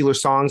most popular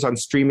songs on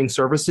streaming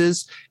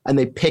services and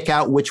they pick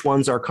out which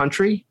ones are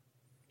country.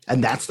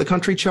 And that's the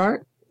country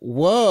chart.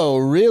 Whoa,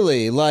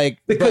 really? Like,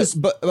 because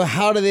but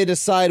how do they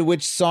decide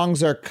which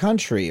songs are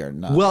country or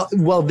not?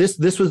 Well, this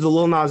was the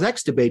Lil Nas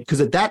X debate, because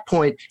at that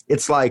point,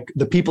 it's like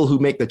the people who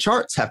make the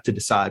charts have to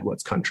decide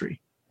what's country.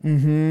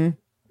 Mm-hmm.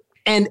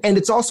 And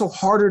it's also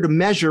harder to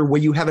measure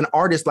when you have an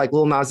artist like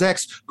Lil Nas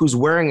X who's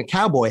wearing a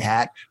cowboy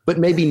hat, but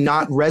maybe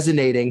not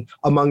resonating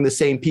among the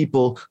same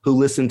people who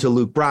listen to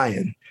Luke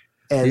Bryan.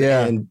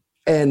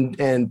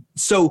 And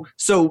so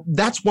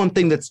that's one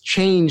thing that's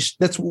changed.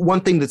 That's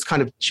one thing that's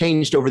kind of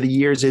changed over the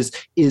years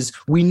is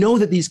we know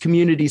that these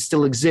communities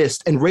still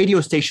exist, and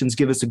radio stations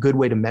give us a good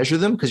way to measure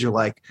them, because you're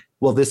like,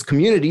 well, this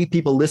community,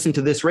 people listen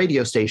to this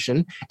radio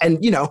station, and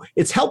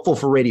it's helpful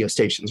for radio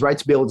stations, right?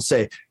 To be able to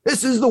say,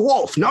 this is the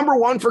Wolf,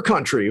 #1 for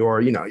country,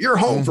 or you're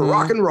home for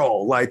rock and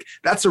roll. Like,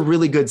 that's a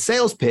really good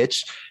sales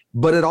pitch.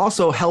 But it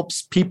also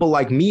helps people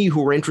like me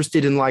who are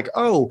interested in like,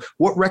 oh,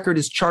 what record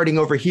is charting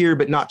over here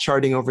but not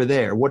charting over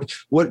there? What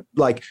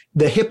like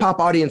the hip hop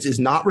audience is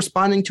not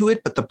responding to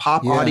it, but the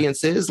pop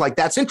audience is. Like,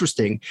 that's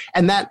interesting.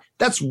 And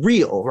that's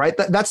real, right?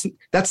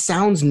 That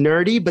sounds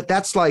nerdy, but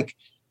that's like,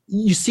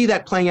 you see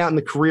that playing out in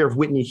the career of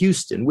Whitney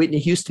Houston. Whitney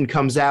Houston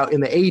comes out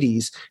in the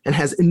 80s and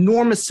has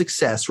enormous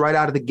success right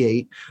out of the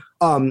gate.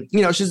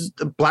 She's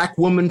a Black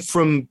woman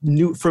from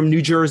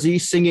New Jersey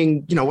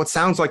singing, what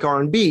sounds like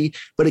R&B,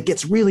 but it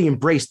gets really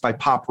embraced by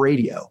pop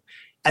radio.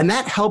 And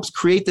that helps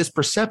create this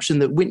perception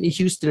that Whitney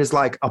Houston is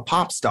like a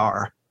pop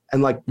star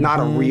and like not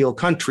a real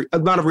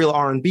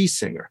R&B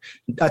singer.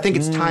 I think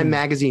it's Time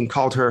magazine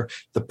called her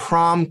the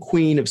prom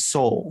queen of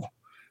soul,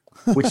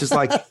 which is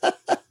like,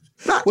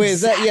 Not Wait,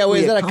 is that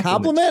exactly a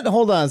compliment?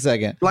 Hold on a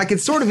second. Like, it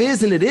sort of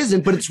is and it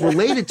isn't, but it's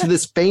related to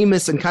this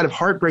famous and kind of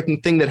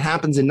heartbreaking thing that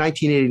happens in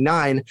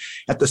 1989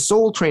 at the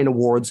Soul Train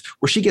Awards,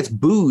 where she gets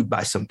booed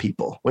by some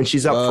people when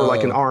she's up for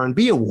like an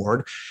R&B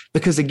award,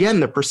 because again,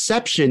 the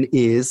perception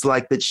is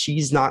like that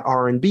she's not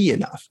R&B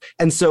enough.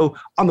 And so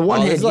on the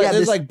one hand, this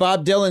is like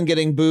Bob Dylan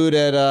getting booed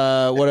at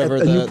whatever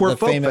at the Newport the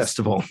Folk famous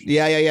Festival.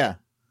 Yeah.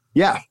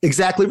 Yeah,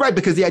 exactly right.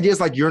 Because the idea is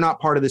like, you're not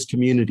part of this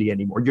community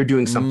anymore. You're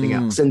doing something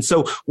else. And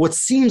so what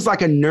seems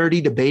like a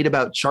nerdy debate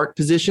about chart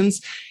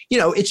positions,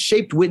 it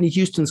shaped Whitney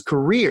Houston's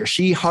career.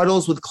 She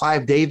huddles with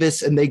Clive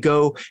Davis and they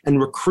go and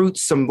recruit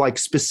some like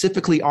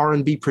specifically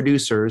R&B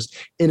producers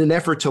in an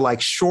effort to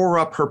like shore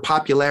up her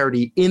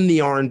popularity in the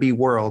R&B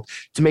world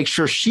to make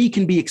sure she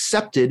can be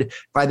accepted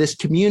by this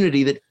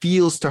community that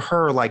feels to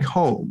her like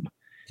home.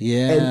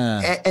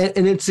 Yeah.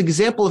 And it's an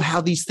example of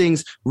how these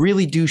things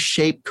really do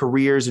shape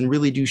careers and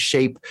really do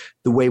shape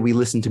the way we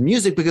listen to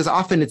music, because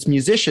often it's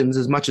musicians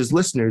as much as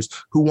listeners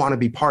who want to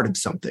be part of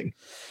something,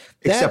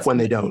 except when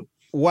they don't.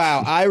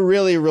 Wow, I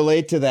really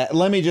relate to that.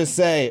 Let me just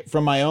say,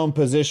 from my own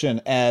position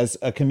as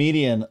a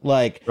comedian,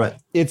 like,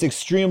 It's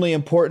extremely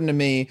important to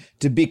me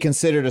to be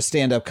considered a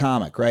stand-up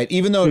comic, right?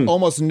 Even though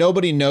almost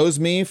nobody knows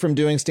me from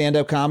doing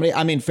stand-up comedy.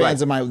 I mean,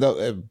 fans of my...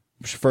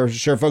 for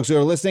sure, folks who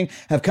are listening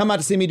have come out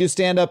to see me do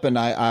stand-up, and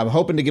I'm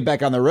hoping to get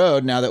back on the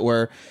road now that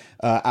we're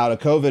out of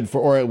COVID,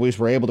 or at least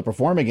we're able to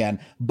perform again.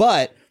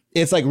 But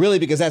it's like really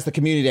because that's the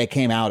community I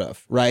came out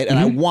of, right? And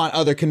I want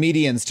other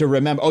comedians to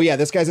remember, oh yeah,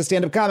 this guy's a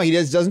stand-up comic. He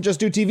doesn't just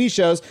do TV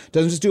shows,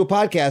 doesn't just do a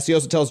podcast. He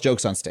also tells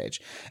jokes on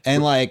stage.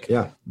 And like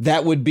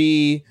that would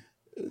be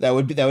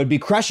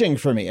crushing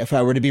for me if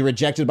I were to be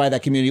rejected by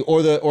that community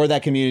or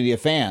that community of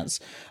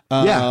fans.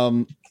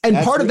 And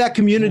part of that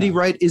community,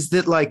 right, is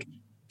that like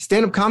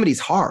stand-up comedy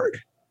is hard.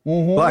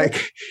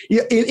 Like,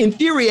 in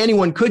theory,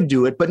 anyone could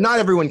do it, but not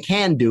everyone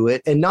can do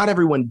it, and not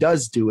everyone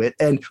does do it.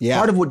 And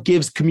part of what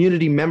gives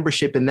community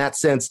membership in that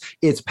sense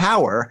its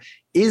power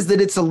is that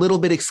it's a little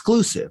bit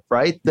exclusive,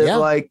 right? That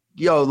like,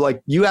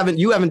 like you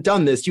haven't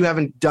done this, you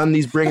haven't done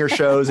these bringer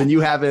shows, and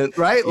you haven't,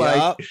 right?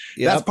 Like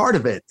that's part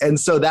of it. And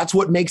so that's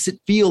what makes it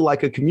feel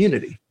like a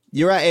community.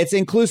 You're right. It's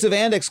inclusive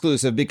and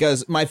exclusive,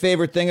 because my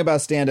favorite thing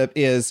about stand-up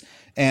is,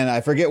 and I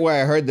forget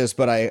where I heard this,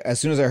 but as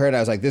soon as I heard it, I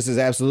was like, this is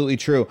absolutely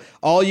true.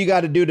 All you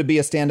got to do to be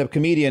a stand-up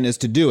comedian is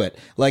to do it.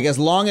 Like, as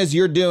long as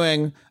you're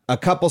doing a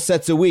couple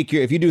sets a week,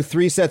 if you do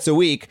 3 sets a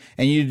week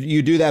and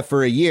you do that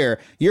for a year,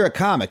 you're a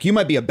comic. You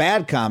might be a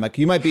bad comic.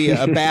 You might be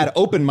a bad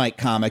open mic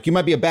comic. You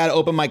might be a bad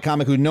open mic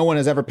comic who no one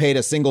has ever paid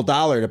a single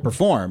dollar to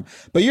perform,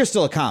 but you're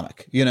still a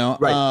comic,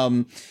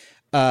 Right.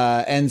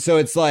 And so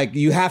it's like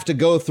you have to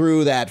go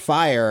through that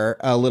fire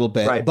a little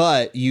bit,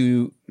 but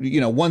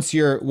once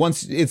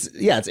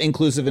it's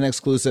inclusive and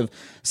exclusive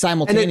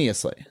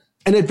simultaneously.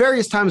 And at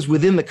various times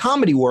within the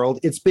comedy world,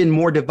 it's been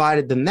more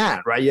divided than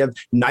that, right? You have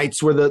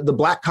nights where the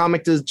black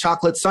comic does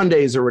chocolate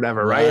sundaes or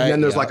whatever, right? And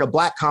then there's like a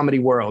black comedy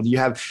world. You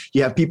have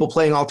people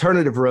playing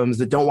alternative rooms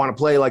that don't want to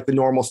play like the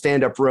normal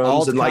stand-up rooms.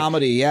 Alt and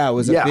comedy,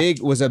 was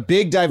a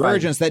big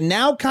divergence that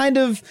now kind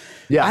of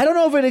I don't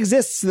know if it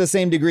exists to the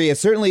same degree. It's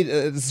certainly not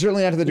to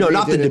the degree. No,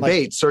 not the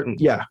debate.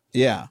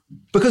 Yeah.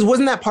 Because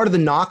wasn't that part of the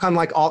knock on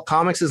like alt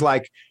comics is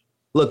like,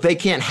 look, they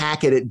can't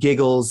hack it at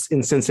Giggles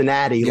in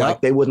Cincinnati. Like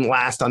they wouldn't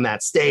last on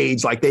that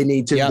stage. Like they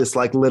need to this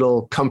like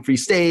little comfy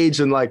stage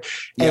and like,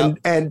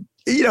 and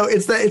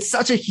it's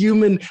such a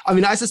human. I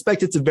mean, I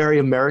suspect it's a very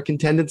American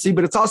tendency,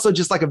 but it's also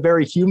just like a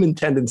very human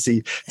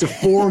tendency to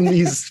form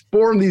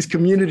these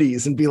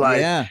communities and be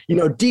like,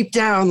 deep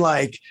down,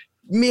 like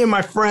me and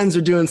my friends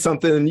are doing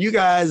something and you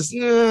guys,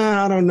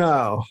 I don't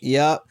know.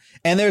 Yep.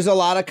 And there's a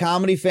lot of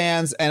comedy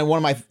fans, and one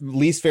of my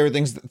least favorite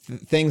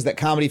things that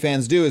comedy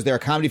fans do is there are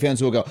comedy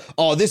fans who will go,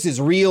 oh, this is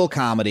real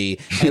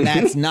comedy, and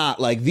that's not.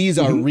 Like, these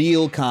are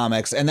real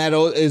comics, and that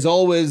is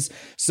always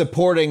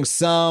supporting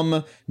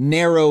some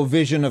narrow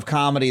vision of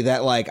comedy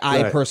that, like,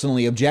 I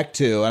personally object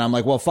to, and I'm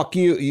like, well, fuck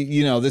you,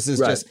 this is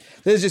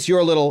just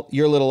your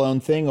little own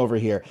thing over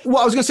here. Well,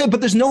 I was gonna say, but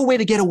there's no way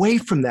to get away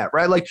from that,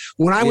 right? Like,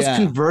 when I was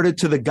converted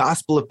to the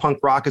gospel of punk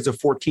rock as a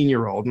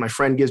 14-year-old, my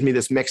friend gives me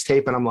this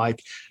mixtape, and I'm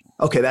like,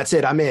 okay, that's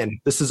it. I'm in.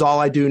 This is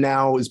all I do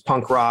now is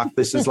punk rock.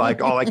 This is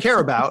like all I care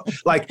about.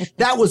 Like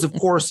that was, of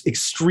course, an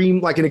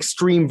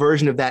extreme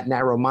version of that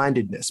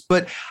narrow-mindedness.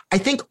 But I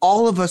think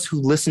all of us who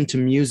listen to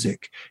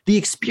music, the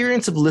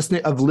experience of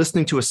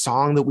listening to a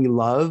song that we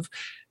love,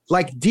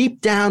 like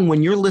deep down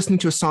when you're listening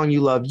to a song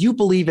you love, you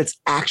believe it's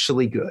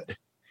actually good.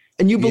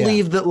 And you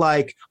believe that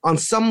like on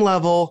some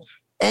level,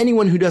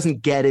 anyone who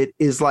doesn't get it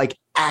is like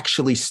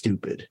actually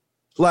stupid.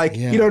 Like,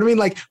 you know what I mean?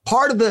 Like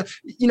part of the,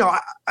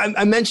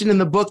 I mentioned in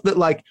the book that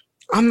like,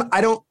 I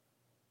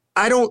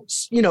I don't,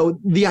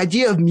 the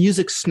idea of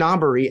music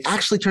snobbery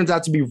actually turns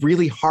out to be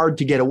really hard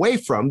to get away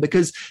from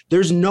because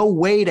there's no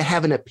way to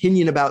have an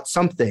opinion about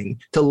something,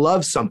 to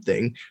love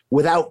something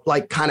without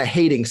like kind of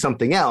hating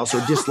something else or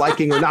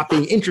disliking or not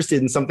being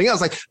interested in something else.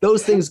 Like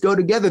those things go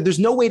together. There's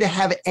no way to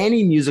have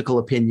any musical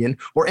opinion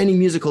or any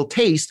musical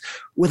taste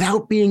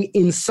without being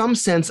in some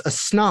sense a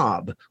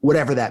snob,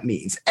 whatever that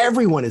means.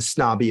 Everyone is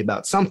snobby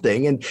about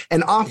something. And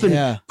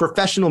often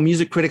professional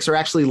music critics are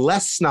actually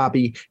less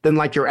snobby than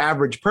like your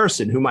average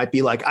person who might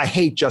be like, I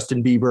hate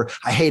Justin Bieber.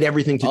 I hate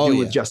everything to do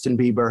with Justin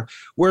Bieber.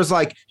 Whereas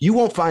like you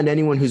won't find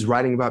anyone who's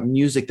writing about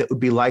music that would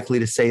be likely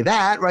to say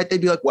that, right? They'd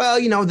be like, well,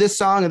 this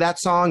song and that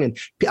song. And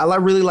I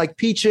really like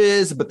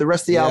Peaches, but the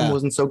rest of the album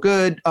wasn't so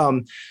good.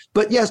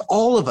 But yes,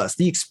 all of us,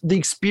 the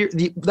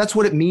experience, that's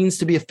what it means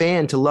to be a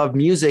fan, to love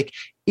music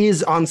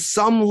is on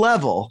some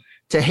level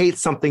to hate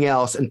something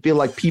else and feel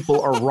like people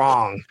are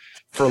wrong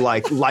for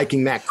like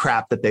liking that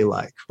crap that they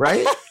like,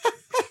 right?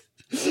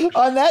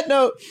 On that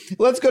note,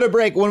 let's go to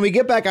break. When we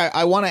get back,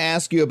 I want to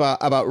ask you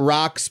about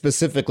rock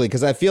specifically,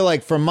 because I feel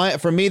like for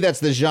me, that's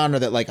the genre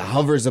that like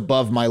hovers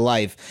above my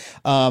life.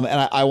 And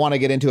I want to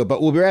get into it,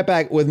 but we'll be right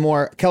back with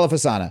more Kelefa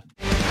Sanneh.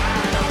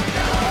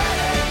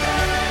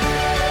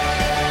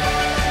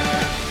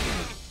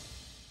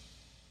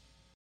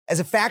 As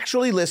a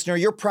Factually listener,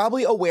 you're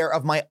probably aware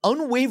of my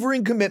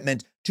unwavering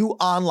commitment to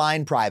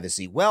online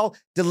privacy. Well,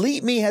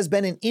 Delete Me has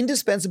been an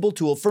indispensable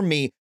tool for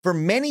me for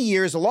many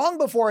years, long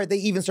before they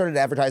even started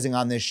advertising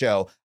on this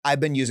show. I've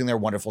been using their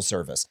wonderful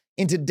service.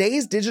 In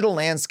today's digital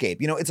landscape,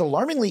 it's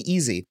alarmingly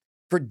easy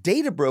for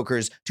data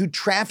brokers to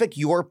traffic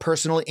your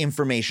personal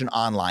information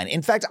online.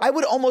 In fact, I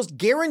would almost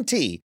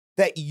guarantee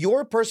that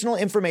your personal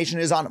information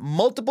is on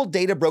multiple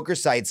data broker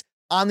sites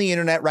on the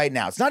internet right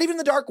now. It's not even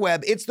the dark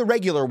web, it's the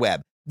regular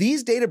web.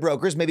 These data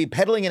brokers may be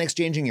peddling and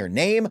exchanging your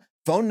name,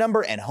 phone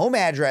number, and home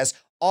address,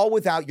 all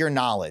without your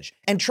knowledge.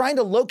 And trying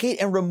to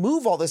locate and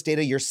remove all this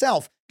data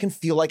yourself can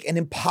feel like an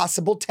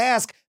impossible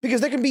task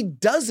because there can be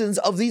dozens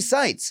of these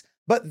sites.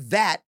 But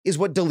that is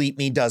what Delete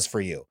Me does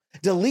for you.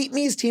 Delete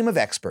Me's team of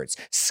experts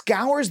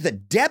scours the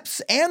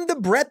depths and the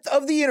breadth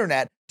of the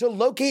internet to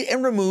locate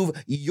and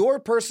remove your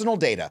personal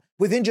data.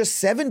 Within just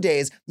 7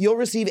 days, you'll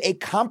receive a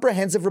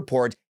comprehensive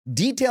report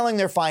detailing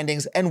their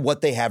findings and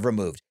what they have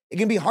removed. It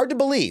can be hard to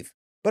believe,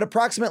 but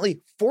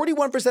approximately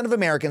 41% of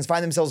Americans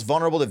find themselves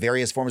vulnerable to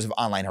various forms of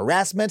online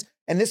harassment,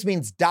 and this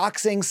means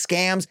doxing,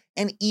 scams,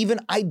 and even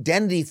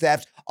identity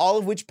theft, all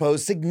of which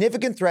pose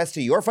significant threats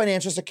to your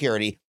financial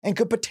security and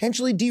could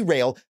potentially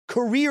derail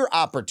career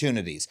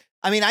opportunities.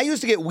 I used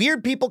to get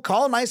weird people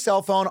calling my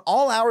cell phone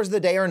all hours of the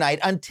day or night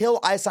until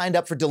I signed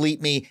up for Delete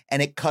Me,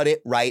 and it cut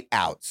it right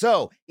out.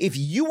 So if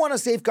you want to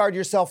safeguard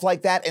yourself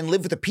like that and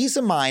live with the peace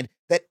of mind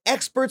that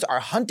experts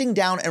are hunting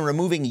down and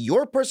removing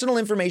your personal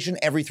information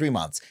every 3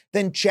 months,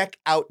 then check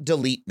out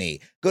Delete Me.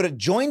 Go to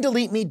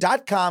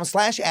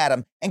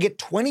joindeleteme.com/Adam and get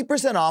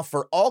 20% off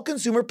for all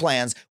consumer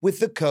plans with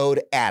the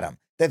code ADAM.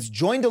 That's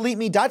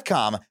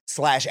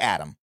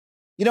joindeleteme.com/Adam.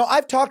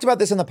 I've talked about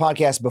this in the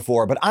podcast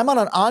before, but I'm on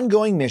an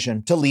ongoing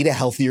mission to lead a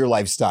healthier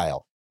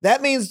lifestyle.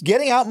 That means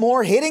getting out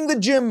more, hitting the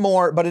gym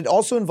more, but it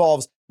also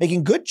involves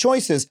making good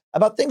choices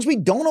about things we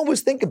don't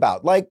always think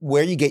about, like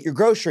where you get your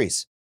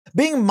groceries.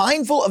 Being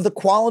mindful of the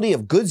quality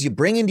of goods you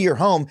bring into your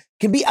home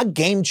can be a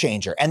game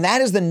changer, and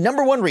that is the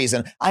number one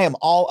reason I am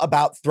all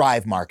about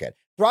Thrive Market.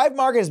 Thrive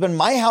Market has been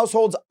my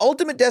household's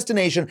ultimate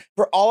destination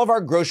for all of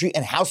our grocery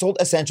and household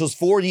essentials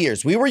for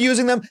years. We were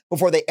using them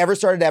before they ever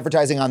started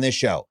advertising on this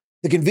show.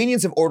 The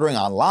convenience of ordering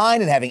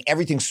online and having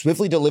everything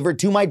swiftly delivered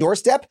to my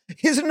doorstep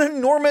is an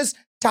enormous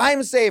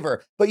time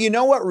saver. But you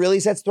know what really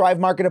sets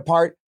Thrive Market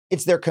apart?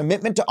 It's their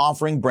commitment to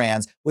offering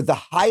brands with the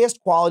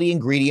highest quality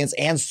ingredients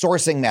and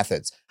sourcing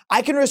methods.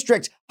 I can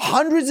restrict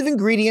hundreds of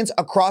ingredients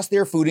across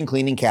their food and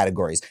cleaning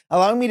categories,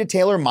 allowing me to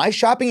tailor my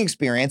shopping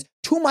experience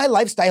to my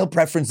lifestyle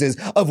preferences,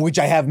 of which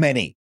I have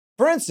many.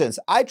 For instance,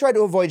 I try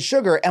to avoid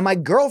sugar and my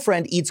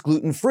girlfriend eats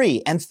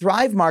gluten-free, and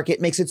Thrive Market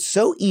makes it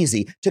so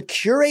easy to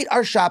curate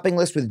our shopping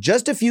list with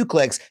just a few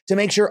clicks to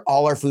make sure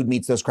all our food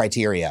meets those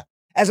criteria.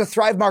 As a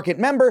Thrive Market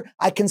member,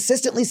 I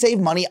consistently save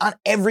money on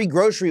every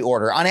grocery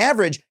order. On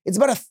average, it's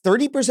about a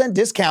 30%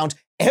 discount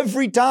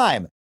every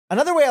time.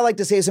 Another way I like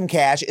to save some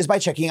cash is by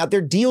checking out their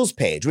deals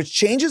page, which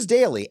changes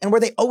daily and where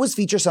they always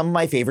feature some of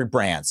my favorite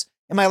brands.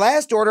 In my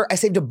last order, I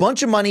saved a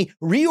bunch of money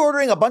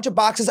reordering a bunch of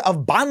boxes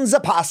of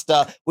Banza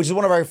pasta, which is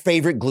one of our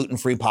favorite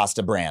gluten-free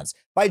pasta brands.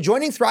 By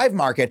joining Thrive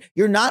Market,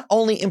 you're not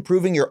only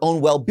improving your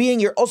own well-being,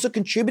 you're also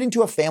contributing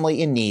to a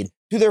family in need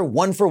through their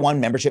 1-for-1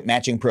 membership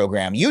matching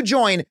program. You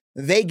join,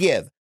 they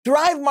give.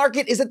 Thrive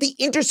Market is at the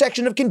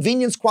intersection of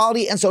convenience,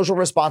 quality, and social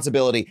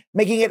responsibility,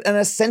 making it an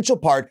essential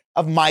part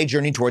of my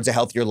journey towards a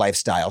healthier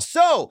lifestyle.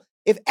 So,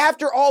 if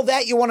after all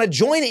that you want to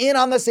join in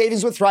on the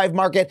savings with Thrive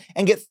Market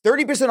and get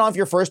 30% off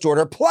your first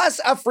order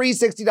plus a free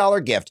 $60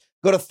 gift,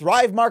 go to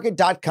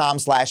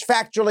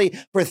thrivemarket.com/factually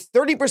for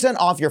 30%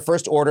 off your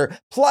first order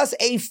plus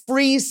a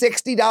free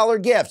 $60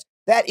 gift.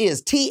 That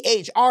is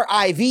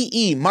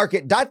THRIVE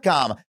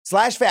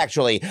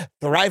market.com/factually,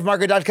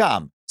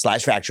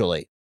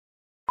 thrivemarket.com/factually.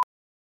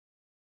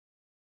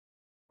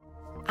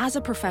 As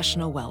a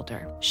professional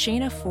welder,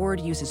 Shayna Ford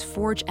uses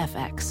Forge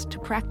FX to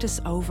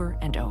practice over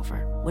and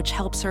over, which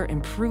helps her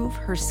improve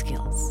her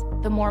skills.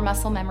 The more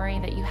muscle memory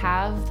that you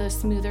have, the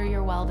smoother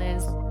your weld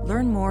is.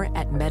 Learn more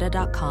at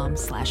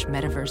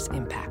meta.com/metaverse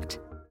impact.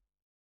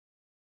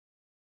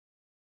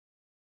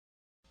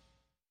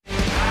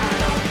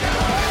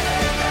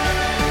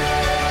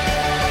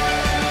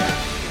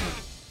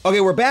 Okay,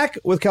 we're back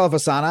with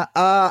Kelefa Sanneh.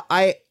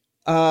 I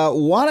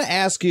want to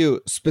ask you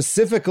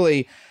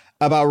specifically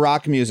about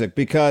rock music,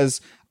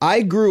 because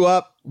I grew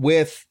up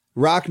with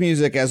rock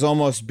music as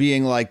almost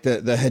being like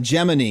the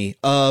hegemony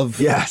of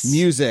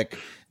music.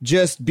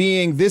 Just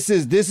being, this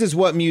is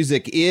what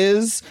music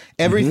is.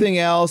 Everything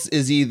else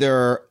is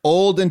either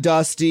old and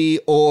dusty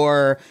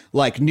or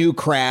like new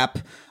crap.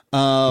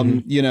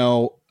 You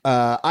know,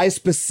 I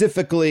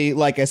specifically,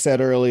 like I said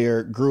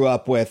earlier, grew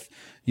up with,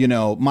 you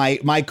know,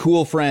 my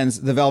cool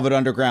friends, the Velvet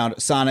Underground,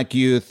 Sonic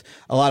Youth,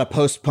 a lot of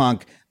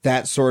post-punk,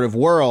 that sort of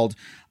world.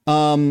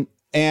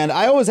 And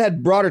I always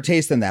had broader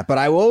taste than that, but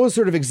I always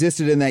sort of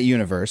existed in that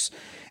universe.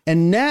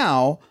 And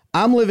now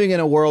I'm living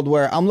in a world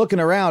where I'm looking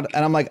around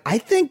and I'm like, I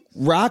think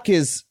rock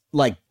is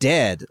like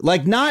dead,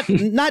 like not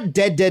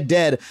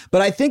dead,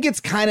 but I think it's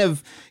kind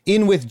of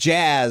in with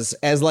jazz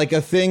as like a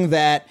thing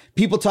that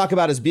people talk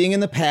about as being in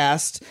the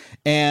past,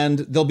 and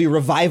there'll be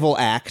revival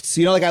acts,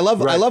 you know, like I love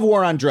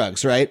War on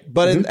Drugs, right?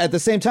 But at the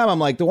same time, I'm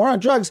like, the War on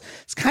Drugs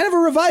is kind of a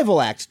revival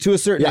act to a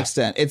certain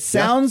extent. It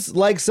sounds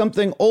like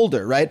something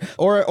older, right?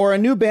 Or a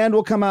new band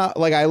will come out.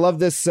 Like I love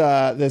this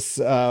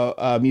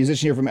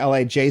musician here from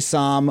LA, Jay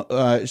Som.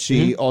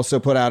 She also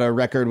put out a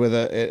record with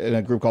in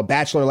a group called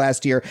Bachelor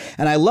last year,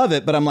 and I love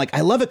it. But I'm like, I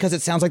love it because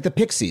it sounds like the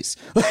Pixies,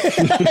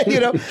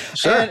 you know?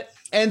 Sure.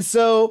 And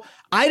so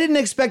I didn't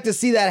expect to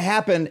see that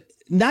happen,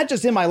 not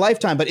just in my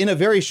lifetime, but in a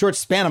very short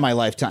span of my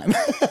lifetime.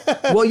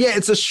 Well, yeah,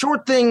 it's a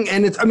short thing.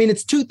 And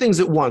it's two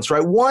things at once,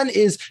 right? One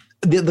is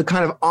the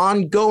kind of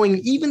ongoing,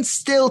 even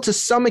still to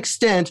some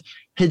extent,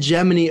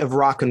 hegemony of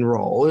rock and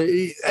roll,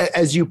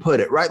 as you put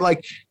it, right?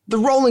 Like the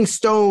Rolling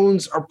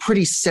Stones are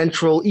pretty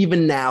central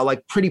even now,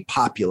 like pretty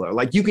popular.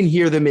 Like you can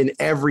hear them in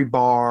every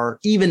bar,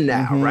 even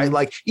now, right?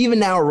 Like even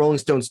now a Rolling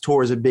Stones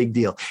tour is a big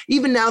deal.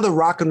 Even now the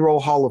Rock and Roll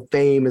Hall of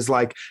Fame is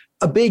like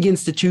a big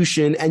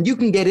institution, and you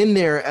can get in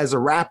there as a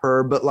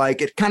rapper, but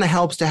like it kind of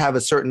helps to have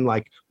a certain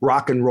like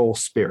rock and roll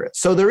spirit.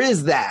 So there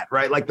is that,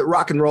 right? Like the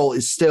rock and roll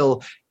is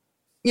still,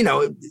 you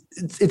know,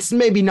 it's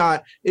maybe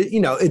not,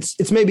 you know,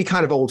 it's maybe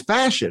kind of old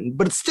fashioned,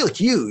 but it's still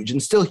huge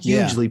and still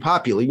hugely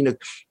popular. You know,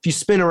 if you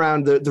spin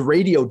around the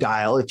radio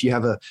dial, if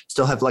you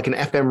still have like an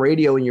FM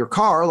radio in your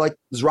car, like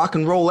there's rock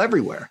and roll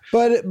everywhere.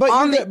 But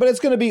it's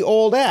going to be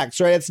old acts,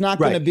 right? It's not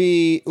going to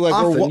be like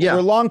we're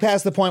long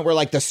past the point where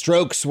like the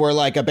Strokes were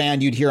like a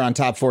band you'd hear on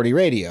Top 40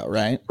 radio,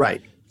 right?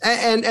 Right.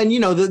 And you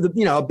know,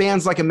 the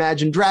bands like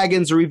Imagine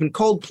Dragons or even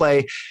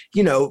Coldplay,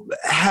 you know,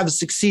 have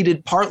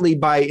succeeded partly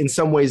by, in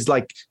some ways,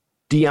 like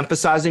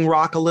de-emphasizing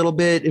rock a little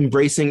bit,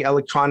 embracing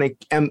electronic,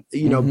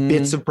 you know,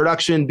 bits of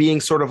production, being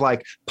sort of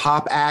like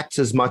pop acts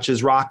as much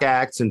as rock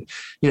acts, and,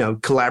 you know,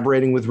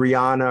 collaborating with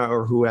Rihanna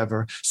or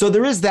whoever. So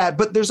there is that,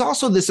 but there's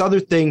also this other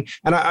thing.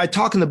 And I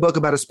talk in the book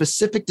about a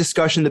specific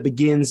discussion that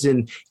begins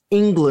in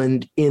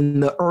England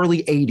in the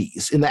early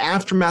 80s. In the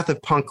aftermath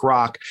of punk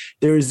rock,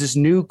 there is this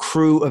new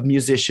crew of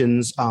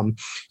musicians,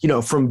 you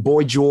know, from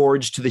Boy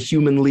George to the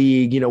Human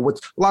League, you know, a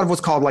lot of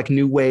what's called like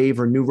new wave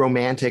or new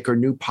romantic or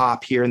new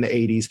pop here in the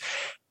 80s.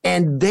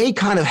 And they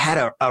kind of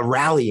had a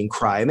rallying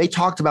cry, and they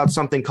talked about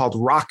something called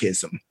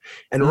rockism.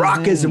 And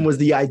rockism was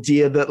the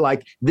idea that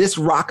like this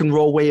rock and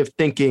roll way of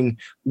thinking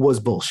was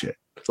bullshit.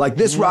 Like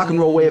this rock and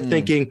roll way of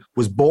thinking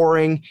was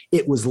boring.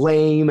 It was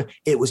lame.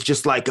 It was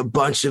just like a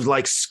bunch of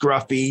like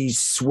scruffy,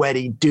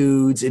 sweaty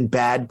dudes in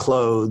bad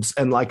clothes.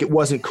 And like, it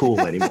wasn't cool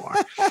anymore.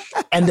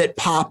 And that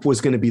pop was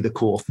going to be the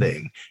cool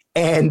thing.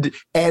 And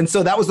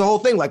so that was the whole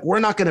thing. Like, we're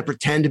not going to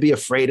pretend to be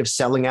afraid of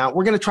selling out.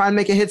 We're going to try and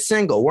make a hit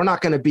single. We're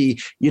not going to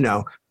be, you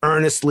know,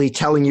 earnestly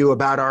telling you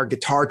about our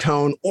guitar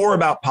tone or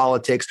about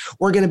politics.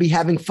 We're going to be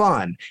having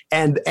fun.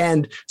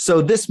 And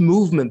so this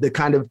movement that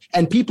kind of,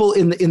 and people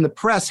in the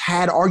press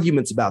had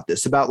arguments about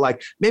this, about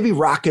like, maybe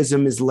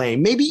rockism is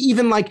lame. Maybe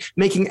even like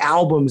making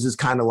albums is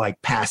kind of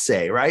like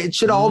passe, right? It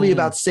should all be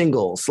about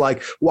singles.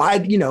 Like, why,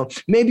 you know,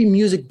 maybe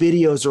music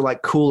videos are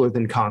like cooler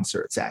than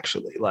concerts,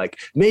 actually. Like,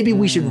 maybe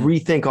we should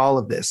rethink all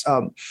of this.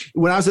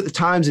 When I was at the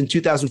Times in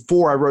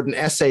 2004, I wrote an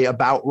essay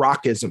about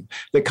rockism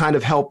that kind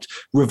of helped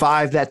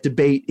revive that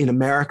debate in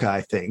America,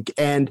 I think.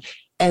 And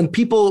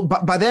people,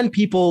 by then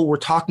people were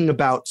talking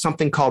about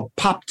something called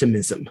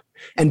poptimism.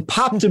 And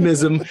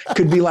poptimism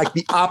could be like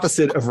the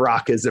opposite of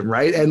rockism,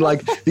 right? And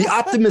like the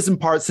optimism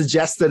part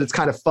suggests that it's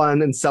kind of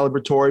fun and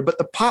celebratory, but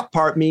the pop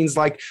part means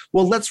like,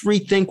 well, let's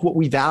rethink what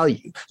we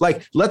value.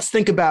 Like, let's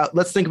think about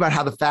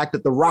how the fact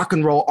that the rock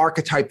and roll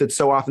archetype that's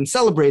so often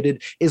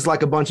celebrated is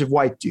like a bunch of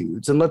white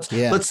dudes. And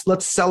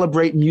let's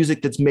celebrate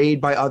music that's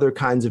made by other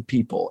kinds of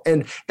people.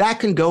 And that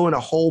can go in a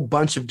whole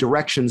bunch of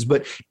directions.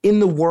 But in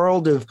the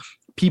world of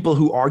people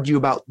who argue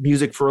about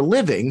music for a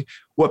living,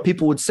 what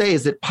people would say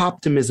is that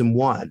poptimism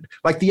won.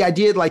 Like the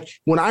idea, like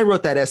when I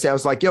wrote that essay, I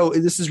was like, yo,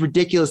 this is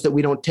ridiculous that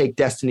we don't take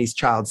Destiny's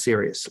Child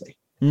seriously.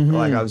 Mm-hmm.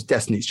 Like I was a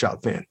Destiny's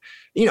Child fan.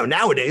 You know,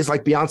 nowadays,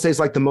 like Beyonce is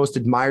like the most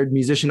admired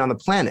musician on the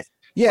planet.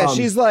 Yeah,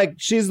 she's like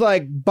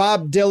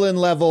Bob Dylan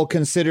level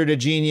considered a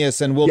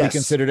genius and will be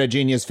considered a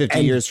genius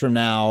 50 years from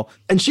now.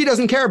 And she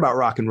doesn't care about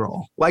rock and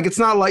roll. Like it's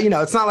not like,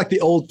 it's not like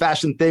the old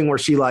fashioned thing where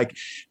she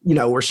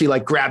where she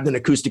grabbed an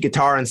acoustic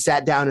guitar and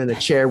sat down in a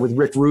chair with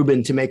Rick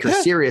Rubin to make her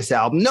Sirius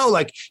album. No,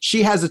 like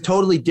she has a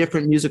totally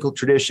different musical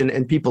tradition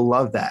and people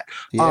love that.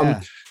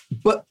 Yeah.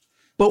 But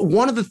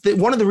one of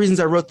the reasons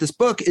I wrote this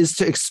book is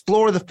to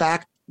explore the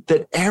fact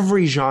that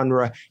every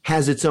genre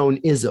has its own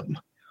ism.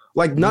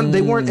 Like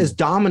they weren't as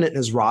dominant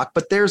as rock,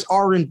 but there's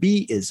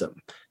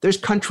R&B-ism, there's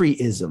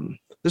country-ism,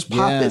 there's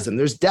pop-ism,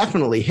 there's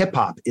definitely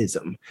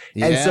hip-hop-ism.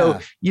 Yeah. And so,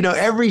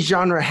 every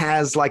genre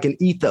has like an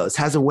ethos,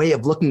 has a way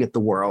of looking at the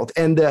world.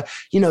 And the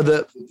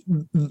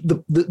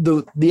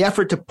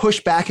effort to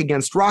push back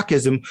against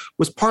rockism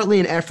was partly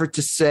an effort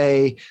to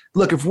say,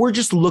 look, if we're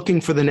just looking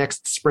for the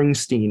next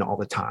Springsteen all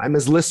the time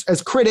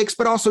as critics,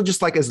 but also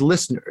just like as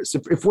listeners,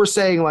 if we're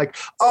saying like,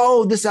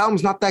 oh, this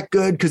album's not that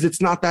good because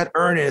it's not that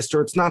earnest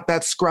or it's not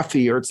that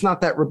scruffy or it's not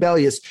that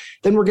rebellious,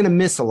 then we're going to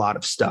miss a lot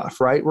of stuff,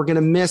 right? We're going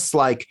to miss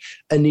like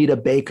Anita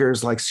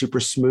Baker's like super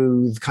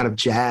smooth kind of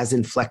jazz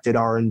inflected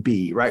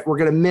R&B, right? We're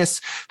going to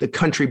miss the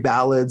country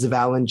ballads of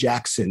Alan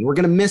Jackson. We're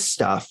going to miss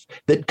stuff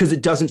because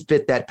it doesn't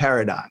fit that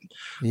paradigm.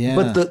 Yeah.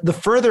 But the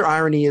further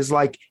irony is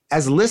like,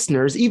 as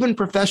listeners, even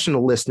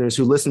professional listeners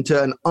who listen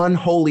to an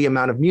unholy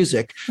amount of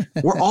music,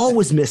 we're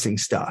always missing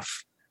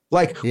stuff.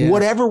 Like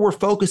whatever we're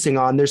focusing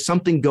on, there's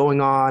something going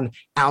on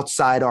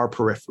outside our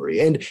periphery.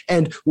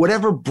 And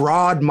whatever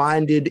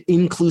broad-minded,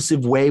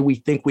 inclusive way we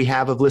think we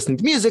have of listening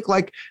to music,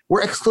 like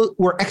we're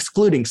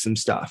excluding some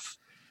stuff.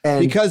 And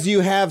because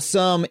you have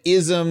some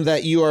ism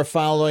that you are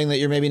following that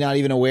you're maybe not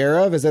even aware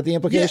of. Is that the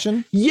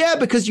implication? Yeah,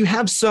 because you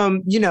have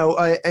some, you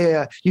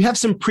have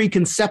some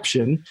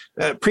preconception.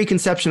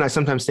 Preconception, I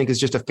sometimes think, is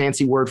just a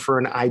fancy word for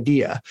an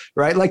idea,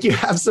 right? Like you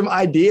have some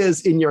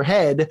ideas in your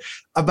head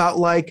about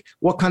like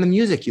what kind of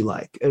music you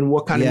like and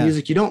what kind of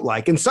music you don't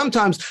like. And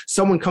sometimes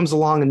someone comes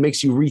along and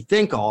makes you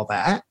rethink all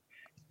that.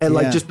 And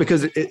like, just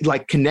because it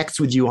like connects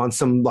with you on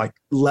some like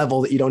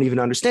level that you don't even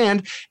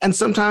understand. And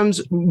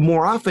sometimes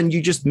more often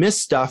you just miss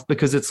stuff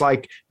because it's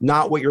like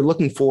not what you're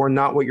looking for,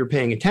 not what you're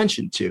paying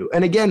attention to.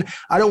 And again,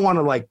 I don't want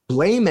to like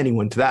blame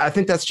anyone to that. I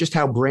think that's just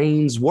how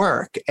brains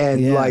work.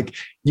 And like,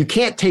 you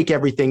can't take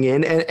everything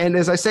in. And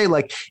as I say,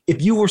 like,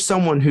 if you were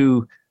someone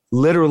who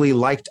literally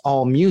liked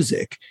all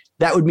music,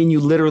 that would mean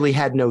you literally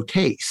had no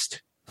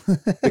taste.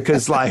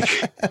 Because like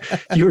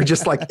you were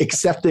just like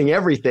accepting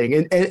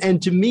everything.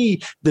 And to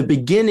me, the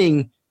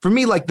beginning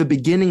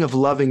of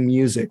loving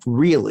music,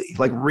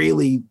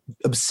 really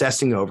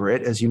obsessing over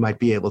it, as you might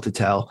be able to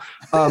tell,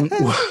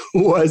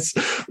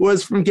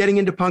 was from getting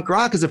into punk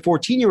rock as a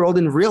 14-year-old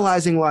and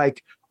realizing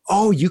like,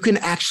 oh, you can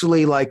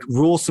actually like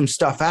rule some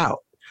stuff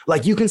out.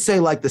 Like you can say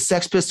like the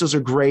Sex Pistols are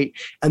great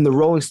and the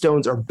Rolling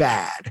Stones are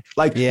bad.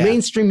 Like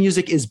mainstream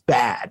music is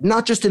bad,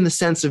 not just in the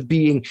sense of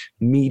being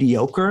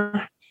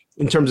mediocre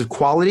in terms of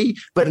quality,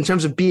 but in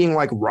terms of being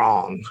like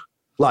wrong,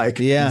 like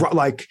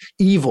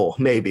evil,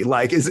 maybe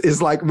like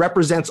is like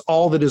represents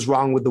all that is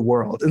wrong with the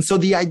world. And so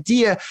the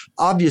idea,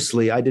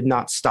 obviously, I did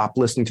not stop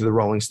listening to the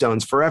Rolling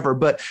Stones forever,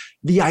 but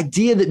the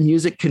idea that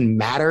music can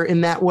matter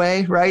in that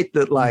way, right?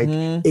 That like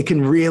it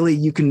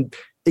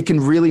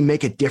can really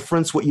make a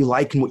difference what you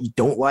like and what you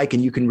don't like,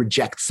 and you can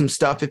reject some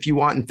stuff if you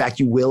want. In fact,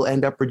 you will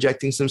end up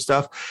rejecting some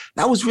stuff.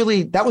 That was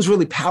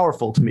really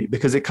powerful to me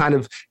because it kind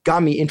of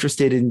got me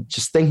interested in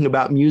just thinking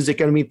about music.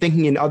 And I mean,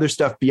 thinking in other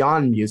stuff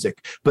beyond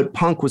music. But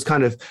punk was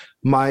kind of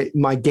my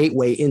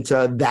gateway into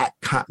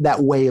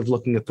that way of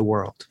looking at the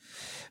world.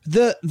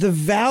 The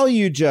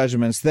value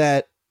judgments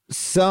that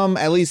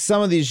at least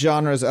some of these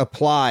genres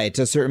apply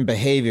to certain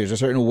behaviors or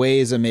certain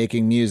ways of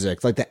making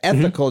music, like the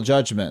ethical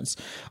judgments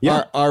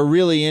are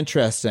really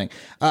interesting.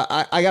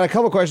 I got a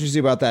couple questions to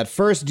you about that.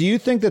 First, do you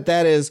think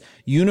that is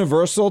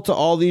universal to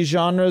all these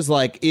genres?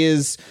 Like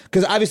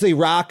because obviously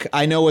rock,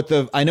 I know what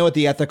the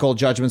ethical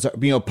judgments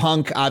are,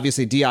 punk,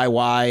 obviously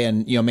DIY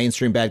and,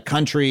 mainstream bad,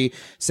 country,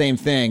 same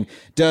thing.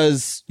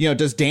 Does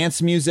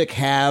dance music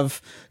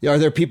are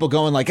there people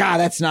going like,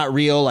 that's not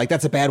real. Like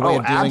that's a bad way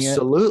of doing it.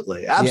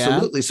 Absolutely.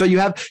 Yeah? So you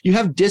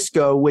have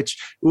disco,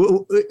 which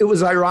it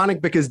was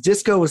ironic because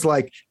disco was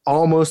like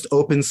almost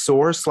open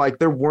source. Like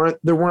there weren't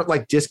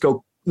like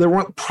disco. There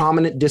weren't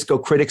prominent disco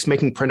critics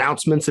making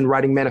pronouncements and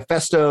writing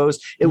manifestos.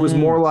 It was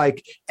more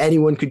like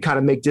anyone could kind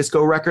of make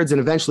disco records.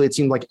 And eventually it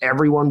seemed like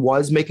everyone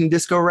was making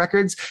disco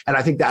records. And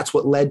I think that's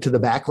what led to the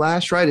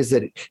backlash, right? Is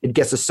that it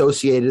gets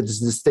associated as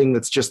this thing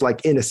that's just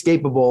like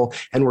inescapable.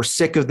 And we're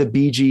sick of the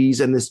Bee Gees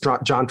and this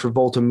John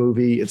Travolta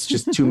movie. It's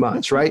just too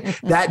much, right?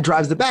 That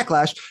drives the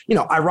backlash.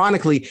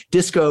 Ironically,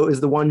 disco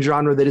is the one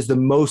genre that is the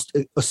most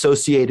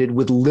associated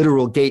with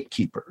literal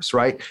gatekeepers,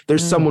 right?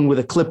 There's someone with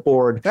a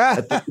clipboard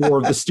at the door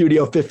of the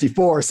studio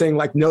 54 saying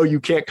like, no, you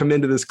can't come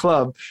into this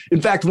club.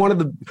 In fact, one of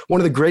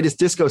the greatest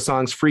disco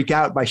songs, Freak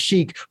Out by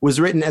Chic, was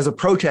written as a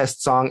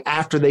protest song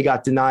after they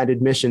got denied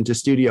admission to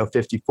Studio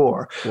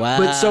 54.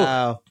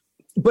 Wow.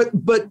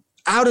 But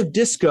out of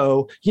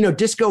disco,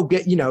 disco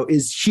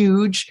is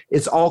huge.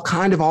 It's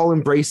all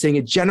embracing.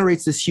 It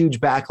generates this huge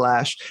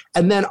backlash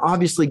and then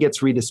obviously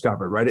gets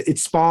rediscovered, right? It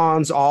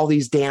spawns all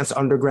these dance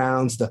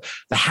undergrounds,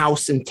 the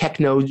house and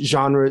techno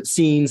genre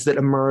scenes that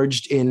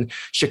emerged in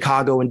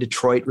Chicago and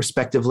Detroit,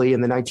 respectively,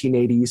 in the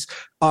 1980s.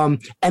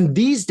 And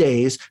these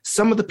days,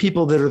 some of the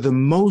people that are the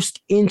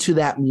most into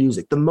that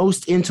music, the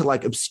most into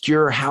like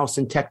obscure house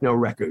and techno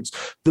records,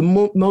 the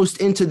most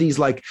into these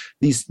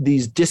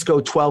disco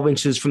 12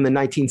 inches from the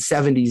 1970s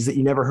that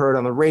you never heard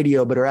on the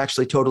radio, but are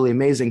actually totally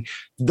amazing.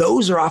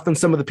 Those are often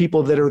some of the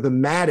people that are the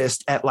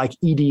maddest at like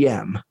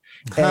EDM.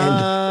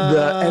 And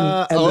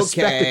the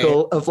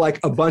spectacle of like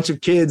a bunch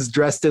of kids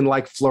dressed in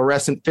like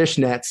fluorescent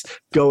fishnets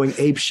going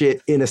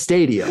apeshit in a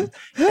stadium.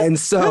 And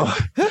so,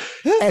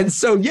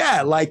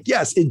 yeah, like,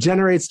 yes, it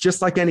generates,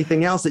 just like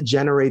anything else, it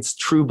generates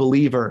true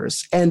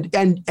believers. And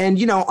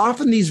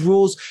often these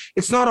rules,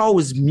 it's not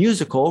always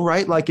musical,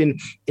 right? Like in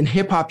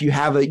hip hop, you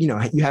have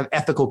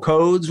ethical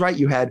codes, right?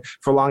 You had,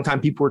 for a long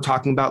time, people were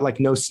talking about like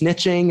no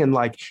snitching, and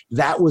like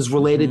that was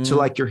related to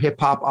like your hip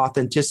hop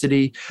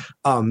authenticity.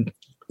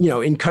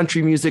 In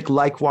country music,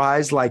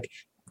 likewise, like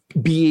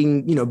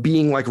being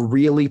like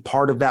really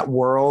part of that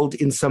world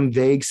in some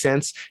vague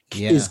sense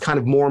is kind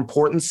of more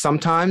important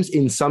sometimes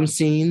in some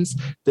scenes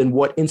than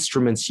what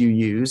instruments you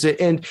use.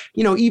 And,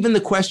 even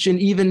the question,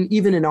 even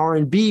in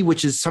R&B,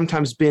 which has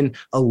sometimes been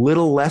a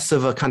little less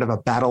of a kind of a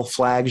battle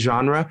flag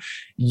genre,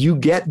 you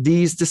get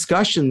these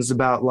discussions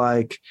about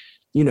like,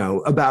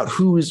 about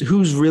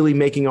who's really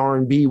making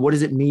R&B. What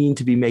does it mean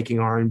to be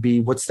making R&B?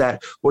 What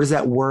does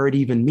that word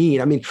even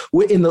mean? I mean,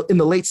 in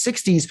the late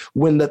 60s,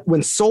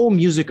 when soul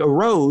music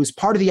arose,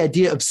 part of the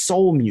idea of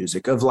soul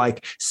music, of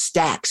like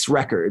Stax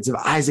records, of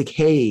Isaac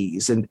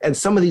Hayes, and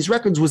some of these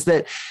records was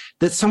that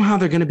somehow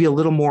they're going to be a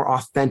little more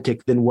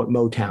authentic than what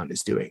Motown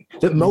is doing.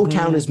 That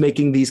Motown is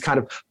making these kind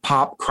of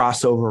pop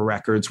crossover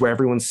records where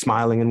everyone's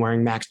smiling and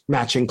wearing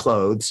matching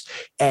clothes,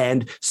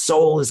 and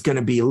soul is going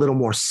to be a little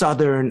more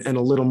Southern and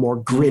a little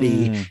more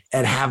gritty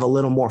and have a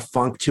little more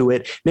funk to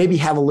it, maybe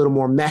have a little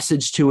more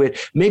message to it,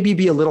 maybe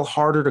be a little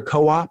harder to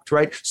co-opt,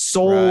 right?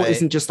 Soul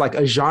isn't just like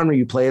a genre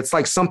you play, it's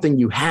like something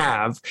you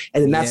have.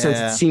 And in that sense,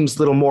 it seems a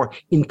little more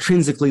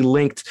intrinsically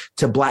linked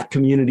to Black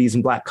communities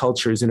and Black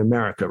cultures in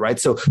America, right?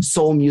 So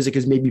soul music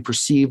is maybe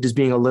perceived as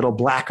being a little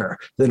blacker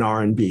than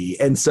R&B.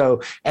 And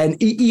so,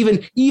 even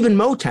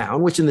Motown,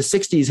 which in the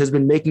 60s has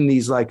been making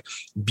these like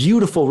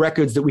beautiful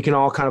records that we can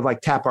all kind of like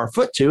tap our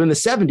foot to. In the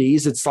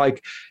 70s, it's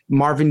like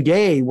Marvin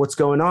Gaye, what's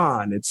going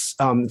on? It's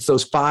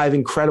those 5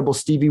 incredible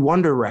Stevie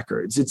Wonder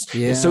records.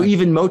 So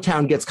even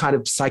Motown gets kind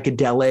of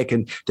psychedelic,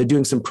 and they're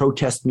doing some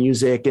protest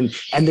music, and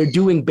they're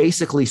doing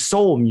basically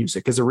soul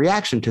music as a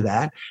reaction to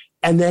that.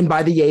 And then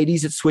by the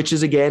 80s, it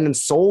switches again, and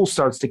soul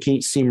starts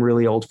to seem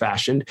really old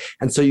fashioned.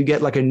 And so you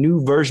get like a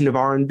new version of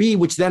R&B,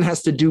 which then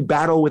has to do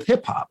battle with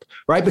hip hop,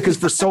 right? Because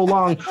for so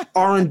long,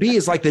 R&B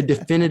is like the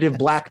definitive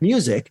Black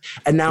music.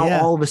 And now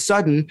all of a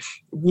sudden,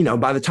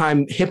 by the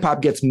time hip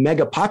hop gets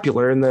mega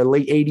popular in the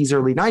late 80s,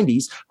 early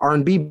 90s,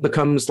 R&B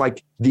becomes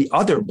like the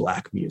other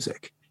Black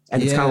music.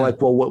 And it's kind of like,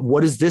 well,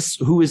 what is this?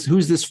 Who's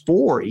this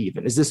for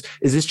even? Is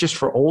this just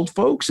for old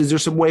folks? Is there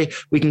some way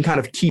we can kind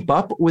of keep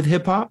up with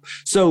hip hop?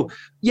 So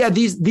yeah,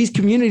 these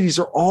communities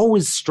are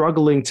always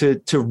struggling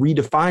to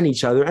redefine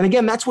each other. And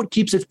again, that's what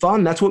keeps it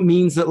fun. That's what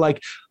means that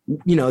like,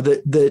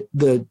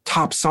 the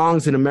top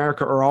songs in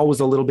America are always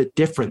a little bit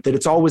different, that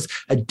it's always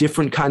a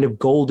different kind of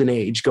golden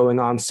age going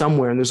on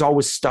somewhere. And there's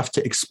always stuff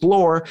to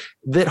explore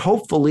that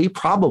hopefully,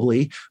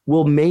 probably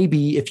will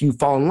maybe, if you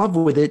fall in love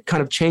with it,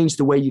 kind of change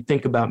the way you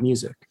think about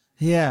music.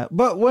 Yeah.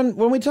 But when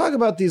we talk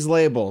about these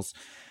labels,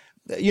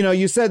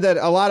 you said that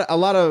a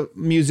lot of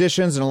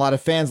musicians and a lot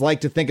of fans like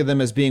to think of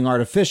them as being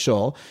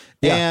artificial.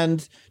 Yeah.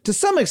 And to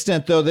some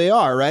extent, though, they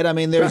are, right? I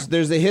mean,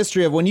 there's a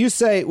history of when you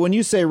say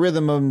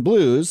rhythm and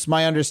blues,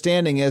 my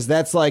understanding is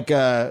that's like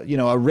a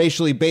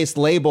racially based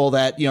label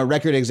that,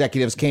 record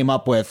executives came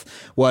up with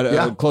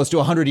close to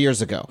 100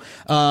 years ago.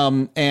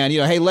 And,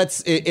 hey,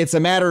 it's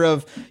a matter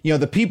of,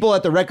 the people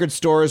at the record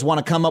stores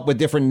want to come up with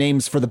different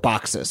names for the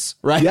boxes,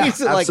 right? Yeah,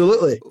 so,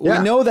 absolutely. We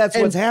know that's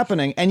what's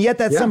happening. And yet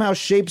that somehow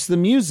shapes the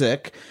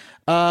music.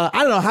 I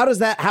don't know. How does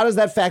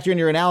that factor in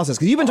your analysis?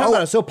 Because you've been talking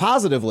about it so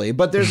positively,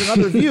 but there's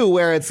another view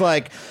where it's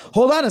like,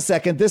 hold on a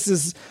second. This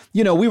is,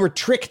 we were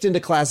tricked into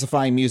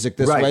classifying music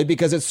this way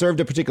because it served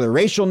a particular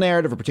racial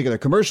narrative, a particular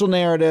commercial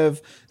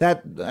narrative.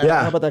 How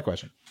about that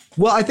question?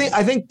 Well, I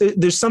think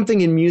there's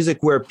something in music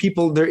where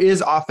there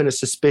is often a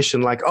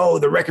suspicion like, oh,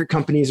 the record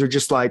companies are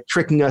just like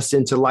tricking us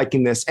into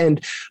liking this.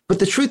 But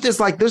the truth is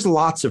like, there's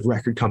lots of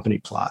record company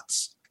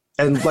plots.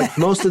 And like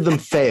most of them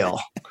fail.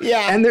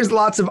 Yeah. And there's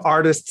lots of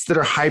artists that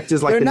are hyped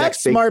as like They're the not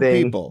next big smart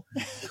thing. people.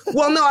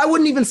 Well, no, I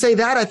wouldn't even say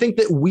that. I think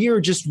that we're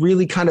just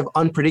really kind of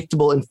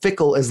unpredictable and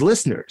fickle as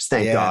listeners,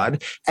 thank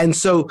God. And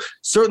so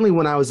certainly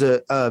when I was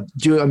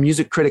doing a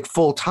music critic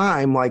full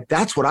time, like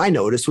that's what I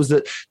noticed was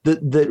that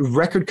the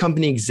record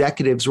company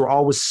executives were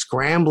always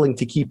scrambling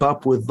to keep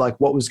up with like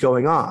what was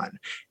going on.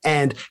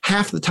 And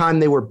half the time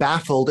they were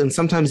baffled and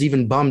sometimes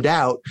even bummed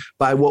out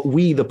by what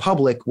we, the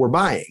public, were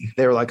buying.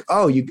 They were like,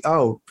 oh,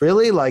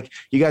 really? Like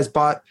you guys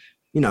bought,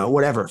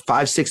 whatever,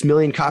 5-6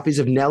 million copies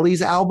of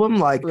Nelly's album.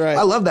 Like, right.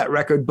 I love that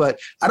record, but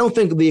I don't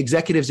think the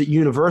executives at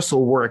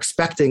Universal were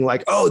expecting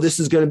like, oh, this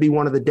is going to be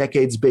one of the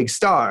decade's big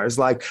stars.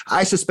 Like,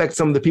 I suspect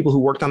some of the people who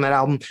worked on that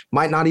album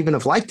might not even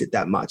have liked it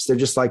that much. They're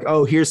just like,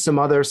 oh, here's some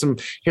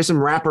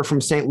rapper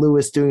from St.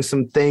 Louis doing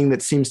something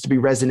that seems to be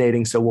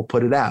resonating, so we'll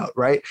put it out,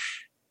 right?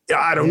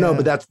 I don't know,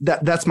 but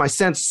that's my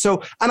sense.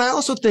 So, and I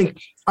also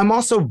think I'm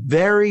also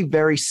very,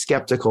 very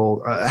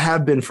skeptical,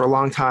 have been for a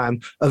long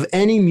time, of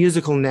any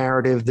musical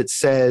narrative that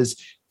says,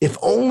 if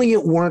only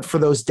it weren't for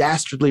those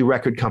dastardly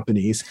record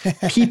companies,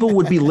 people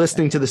would be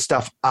listening to the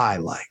stuff I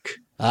like.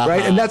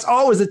 Right. And that's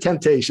always a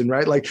temptation,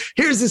 right? Like,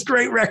 here's this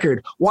great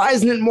record. Why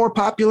isn't it more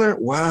popular?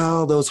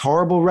 Well, those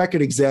horrible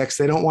record execs,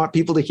 they don't want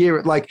people to hear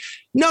it. Like,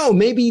 no,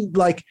 maybe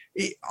like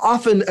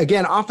often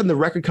the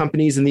record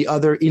companies and the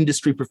other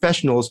industry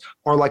professionals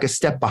are like a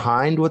step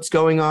behind what's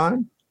going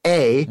on.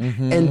 A,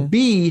 and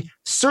B,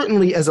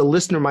 certainly as a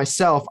listener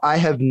myself, I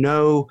have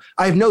no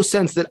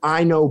sense that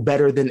I know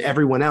better than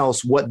everyone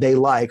else what they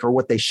like or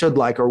what they should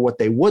like or what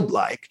they would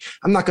like.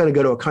 I'm not going to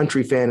go to a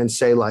country fan and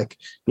say like,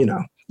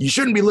 you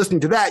shouldn't be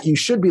listening to that. You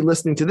should be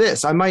listening to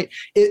this. I might,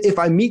 if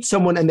I meet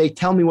someone and they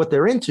tell me what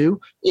they're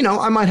into,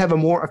 I might have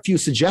a few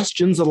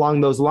suggestions along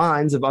those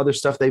lines of other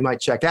stuff they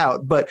might check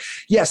out. But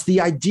yes,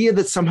 the idea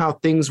that somehow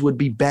things would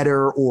be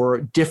better or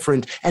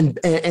different and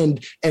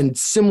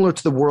similar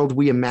to the world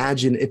we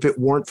imagine if it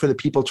weren't for the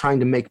people trying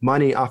to make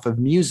money off of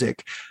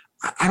music,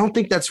 I don't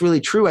think that's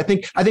really true. I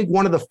think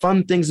one of the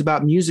fun things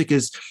about music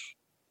is,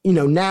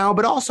 now,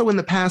 but also in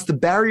the past, the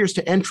barriers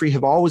to entry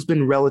have always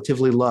been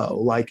relatively low.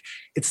 Like,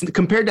 it's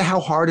compared to how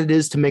hard it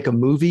is to make a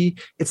movie,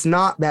 it's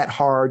not that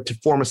hard to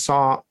form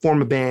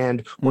a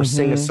band or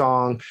sing a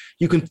song.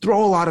 You can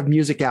throw a lot of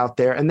music out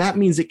there, and that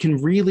means it can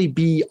really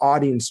be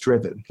audience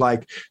driven.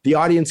 Like, the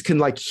audience can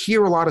like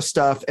hear a lot of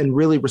stuff and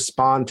really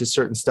respond to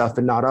certain stuff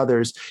and not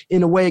others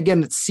in a way, again,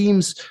 that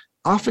seems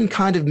often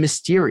kind of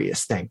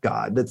mysterious. Thank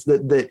God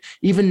that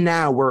even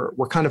now we're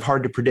kind of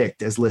hard to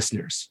predict as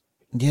listeners.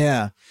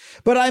 Yeah.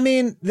 But I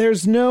mean,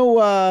 there's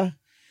no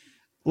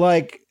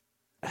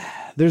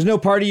there's no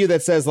part of you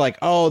that says like,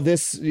 oh,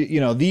 this,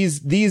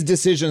 these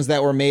decisions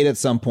that were made at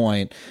some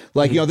point,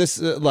 like, this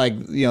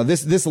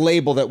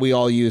label that we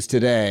all use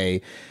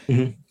today,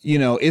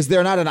 is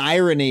there not an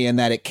irony in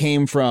that it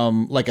came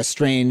from like a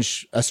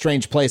strange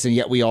place and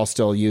yet we all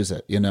still use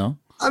it,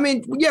 I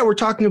mean, yeah, we're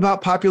talking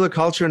about popular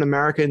culture in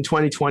America in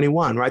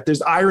 2021, right?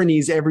 There's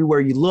ironies everywhere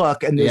you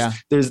look, and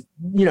there's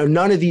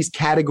none of these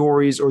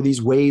categories or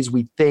these ways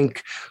we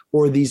think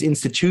or these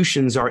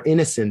institutions are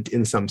innocent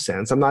in some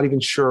sense. I'm not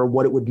even sure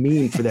what it would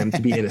mean for them to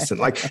be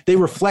innocent. Like, they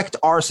reflect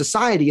our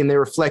society and they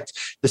reflect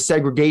the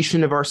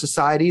segregation of our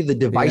society, the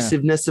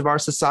divisiveness of our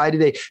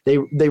society.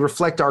 They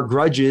reflect our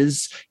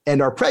grudges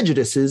and our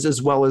prejudices as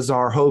well as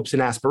our hopes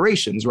and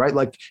aspirations, right?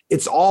 Like,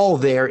 it's all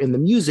there in the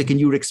music, and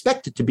you would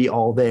expect it to be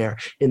all there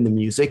in the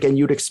music. And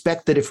you'd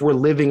expect that if we're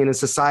living in a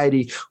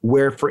society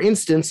where, for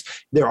instance,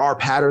 there are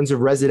patterns of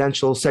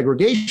residential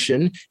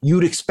segregation,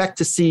 you'd expect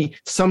to see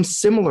some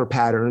similar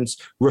patterns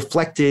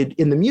reflected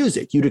in the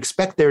music. You'd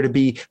expect there to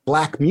be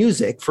Black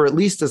music for at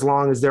least as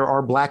long as there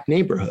are Black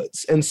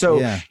neighborhoods. And so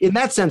in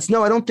that sense,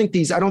 no, I don't think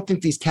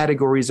these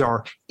categories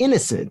are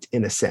innocent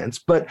in a sense,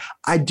 but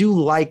I do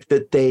like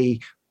that they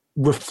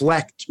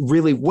reflect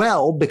really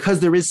well because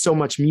there is so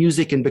much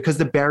music and because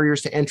the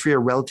barriers to entry are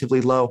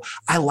relatively low.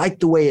 I like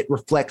the way it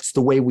reflects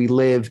the way we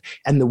live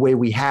and the way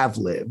we have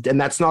lived.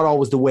 And that's not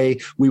always the way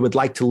we would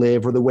like to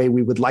live or the way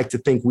we would like to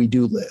think we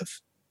do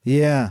live.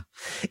 Yeah.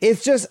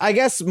 It's just, I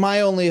guess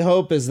my only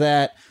hope is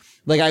that,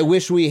 like, I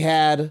wish we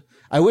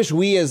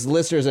as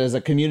listeners, as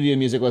a community of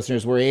music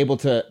listeners, were able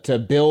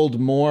to build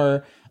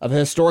more of a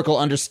historical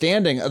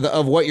understanding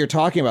of what you're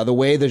talking about, the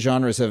way the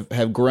genres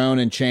have grown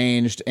and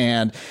changed.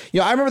 And,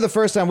 I remember the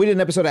first time we did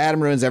an episode of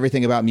Adam Ruins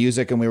Everything about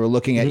music, and we were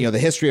looking at, the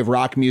history of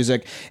rock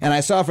music. And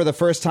I saw for the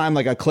first time,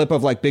 like, a clip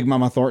of like Big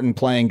Mama Thornton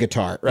playing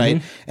guitar.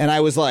 Right. And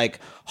I was like,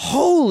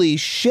 holy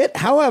shit,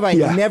 how have I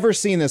never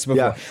seen this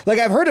before? Yeah. Like,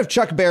 I've heard of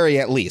Chuck Berry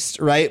at least.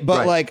 Right.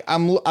 But like,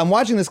 I'm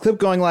watching this clip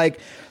going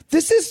like,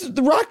 this is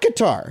the rock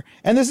guitar,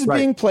 and this is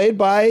being played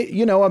by,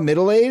 a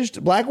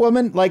middle-aged Black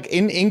woman, like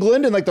in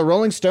England, and like the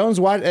Rolling Stones,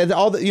 and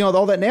all that,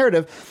 all that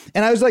narrative.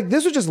 And I was like,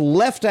 this was just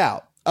left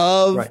out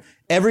of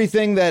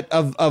everything that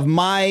of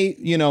my,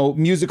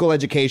 musical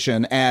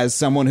education as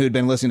someone who'd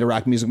been listening to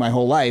rock music my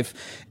whole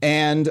life.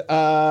 And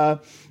I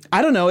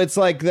don't know, it's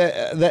like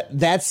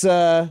that's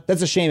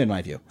a shame in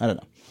my view. I don't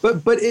know.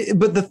 But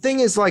the thing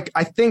is, like,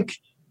 I think,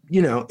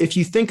 if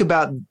you think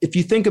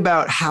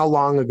about how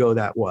long ago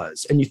that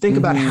was, and you think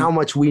about how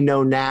much we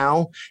know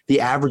now, the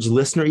average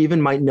listener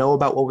even might know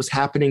about what was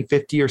happening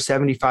 50 or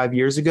 75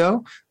 years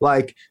ago.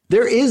 Like,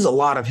 there is a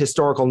lot of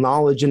historical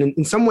knowledge, and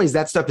in some ways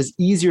that stuff is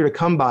easier to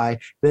come by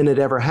than it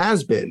ever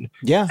has been.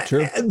 Yeah,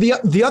 true.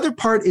 The other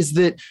part is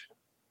that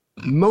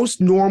most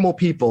normal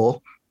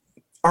people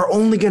are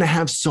only going to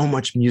have so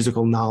much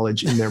musical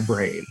knowledge in their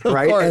brain,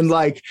 right?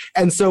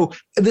 And so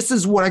this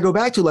is what I go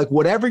back to, like,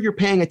 whatever you're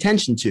paying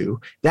attention to,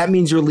 that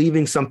means you're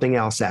leaving something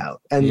else out.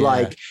 And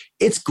like,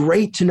 it's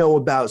great to know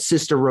about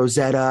Sister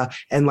Rosetta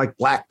and like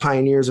Black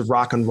pioneers of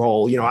rock and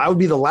roll. I would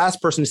be the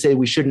last person to say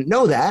we shouldn't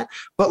know that,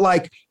 but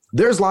like,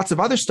 there's lots of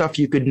other stuff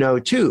you could know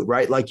too,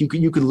 right? Like you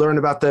could learn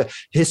about the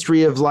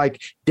history of like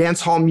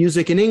dance hall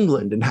music in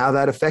England and how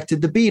that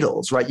affected the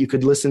Beatles, right? You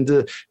could listen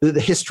to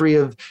the history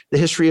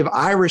of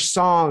Irish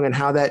song and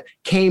how that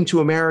came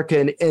to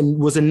America and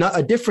was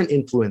a different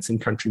influence in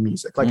country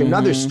music, like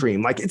another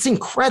stream. Like, it's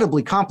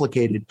incredibly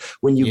complicated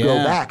when you go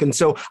back. And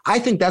so I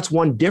think that's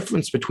one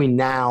difference between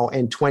now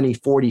and 20,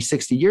 40,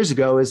 60 years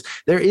ago, is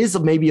there is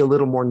maybe a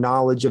little more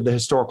knowledge of the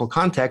historical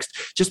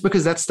context just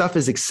because that stuff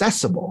is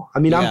accessible. I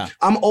mean,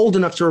 I'm old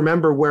enough to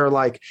remember where,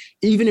 like,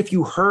 even if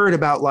you heard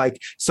about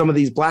like some of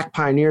these Black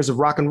pioneers of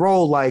rock and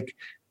roll, like,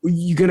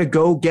 you gonna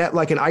go get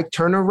like an Ike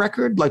Turner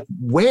record? Like,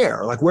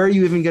 where are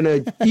you even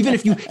gonna, even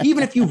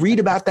if you read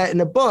about that in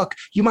a book,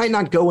 you might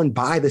not go and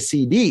buy the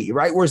CD,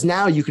 right? Whereas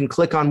now you can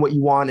click on what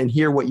you want and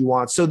hear what you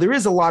want. So there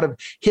is a lot of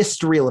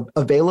history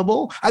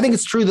available. I think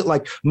it's true that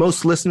like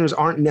most listeners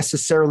aren't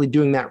necessarily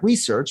doing that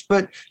research,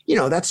 but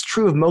that's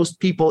true of most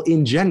people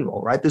in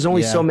general, right? There's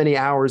only so many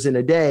hours in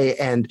a day.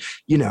 And,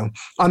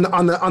 on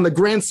the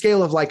grand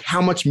scale of like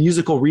how much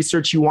musical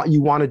research you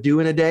want to do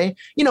in a day,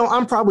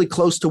 I'm probably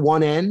close to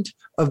one end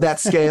of that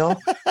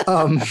scale.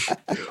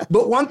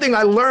 But one thing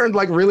I learned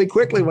like really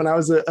quickly when I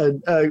was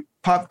a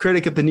pop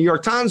critic at the New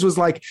York Times was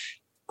like,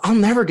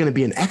 I'm never going to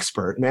be an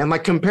expert, man.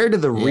 Like, compared to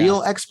the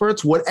real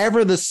experts,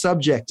 whatever the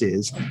subject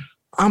is,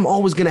 I'm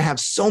always going to have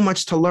so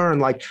much to learn.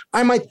 Like,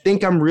 I might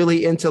think I'm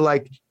really into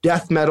like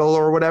death metal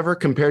or whatever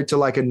compared to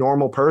like a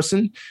normal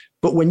person.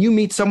 But when you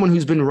meet someone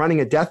who's been running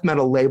a death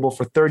metal label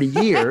for 30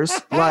 years,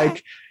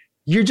 like,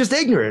 you're just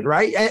ignorant,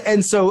 right?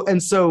 And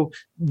so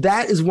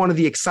that is one of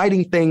the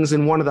exciting things,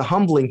 and one of the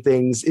humbling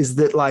things is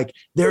that like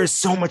there is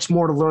so much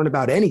more to learn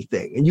about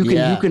anything, and you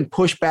can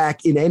push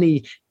back in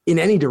any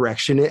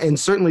direction. And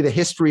certainly the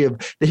history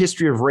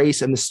of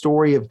race and the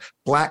story of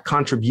Black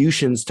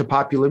contributions to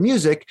popular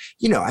music,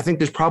 I think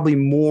there's probably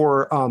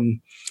more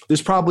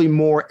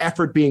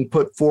effort being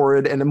put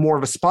forward and more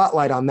of a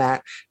spotlight on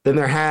that than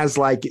there has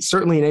like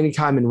certainly in any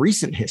time in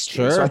recent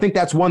history. Sure. So I think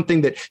that's one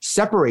thing that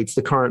separates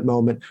the current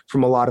moment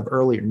from a lot of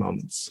earlier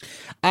moments.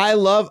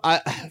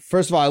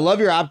 First of all, I love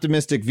your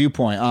optimistic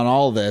viewpoint on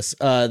all of this,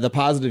 the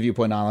positive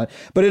viewpoint on it,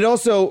 but it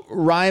also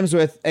rhymes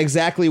with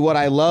exactly what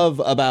I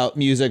love about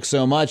music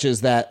so much,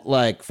 is that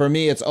like, for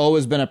me, it's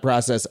always been a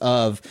process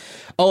of,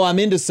 I'm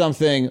into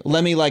something,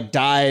 let me like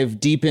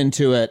dive deep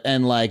into it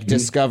and like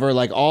discover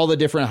like all the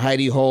different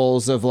hidey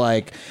holes of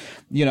like,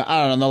 I don't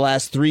know, in the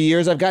last 3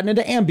 years, I've gotten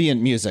into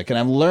ambient music and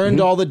I've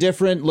learned all the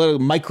different little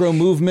micro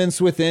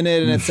movements within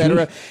it and et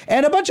cetera.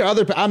 And a bunch of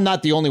other, I'm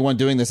not the only one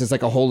doing this. It's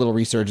like a whole little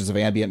resurgence of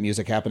ambient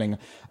music happening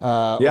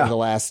over the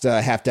last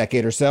half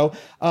decade or so.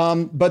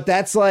 But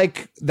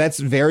that's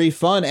very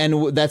fun.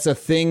 And that's a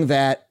thing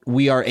that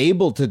we are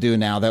able to do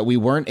now that we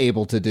weren't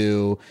able to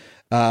do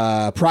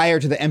prior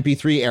to the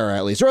MP3 era,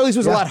 at least, or at least it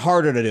was a lot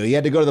harder to do. You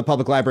had to go to the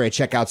public library,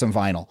 check out some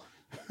vinyl.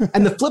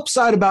 And the flip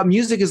side about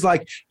music is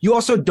like, you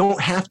also don't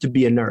have to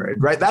be a nerd,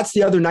 right? That's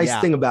the other nice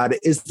thing about it,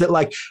 is that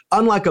like,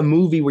 unlike a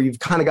movie where you've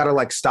kind of got to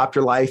like stop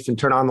your life and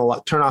turn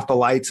off the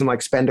lights and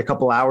like spend a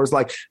couple hours,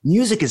 like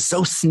music is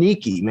so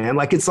sneaky, man.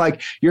 Like, it's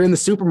like you're in the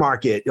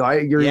supermarket,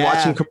 right? You're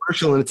watching a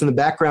commercial and it's in the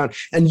background,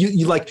 and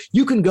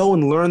you can go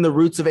and learn the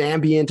roots of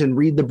ambient and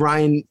read the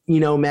Brian,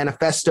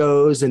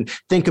 manifestos and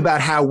think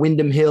about how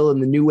Windham Hill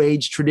and the New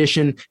Age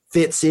tradition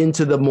fits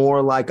into the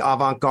more like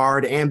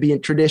avant-garde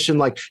ambient tradition.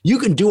 Like, you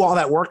can do all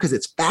that work because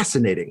it's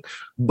fascinating,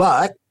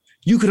 but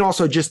you can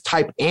also just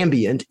type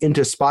ambient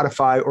into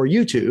Spotify or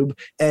YouTube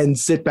and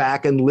sit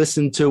back and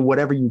listen to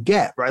whatever you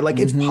get, right? Like,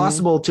 it's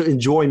possible to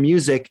enjoy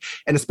music,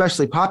 and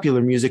especially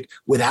popular music,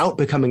 without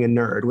becoming a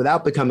nerd,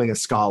 without becoming a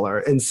scholar.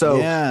 And so,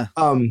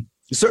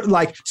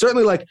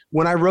 certainly like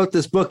when I wrote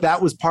this book,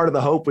 that was part of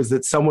the hope, was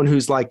that someone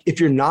who's like,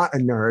 if you're not a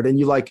nerd and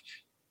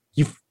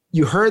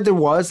you heard there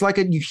was like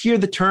you hear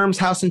the terms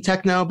house and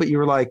techno, but you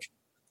were like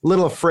a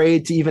little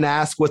afraid to even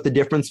ask what the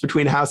difference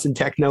between house and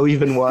techno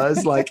even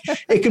was. Like,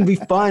 it can be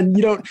fun.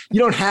 You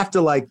don't have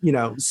to like,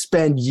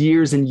 spend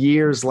years and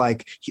years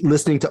like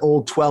listening to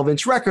old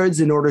 12-inch records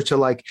in order to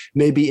like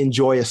maybe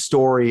enjoy a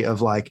story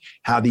of like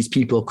how these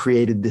people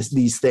created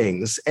these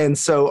things. And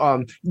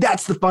so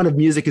that's the fun of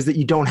music, is that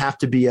you don't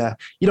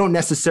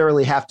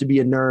necessarily have to be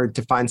a nerd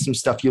to find some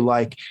stuff you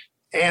like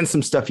and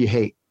some stuff you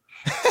hate.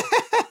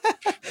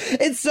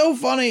 It's so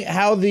funny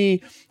how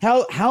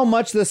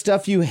much the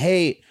stuff you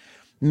hate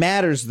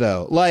matters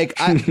though. Like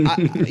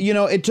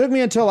it took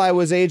me until I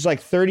was age like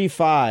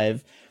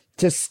 35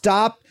 to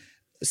stop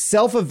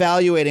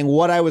self-evaluating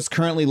what I was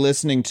currently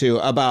listening to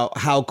about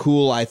how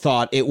cool I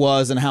thought it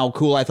was and how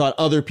cool I thought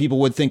other people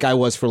would think I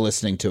was for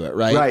listening to it.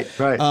 Right.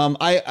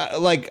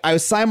 I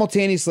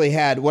simultaneously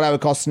had what I would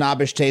call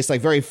snobbish taste,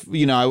 like very,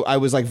 I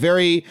was like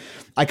very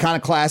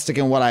iconoclastic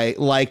in what I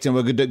liked and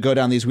would go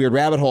down these weird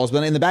rabbit holes.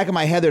 But in the back of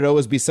my head, there'd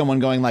always be someone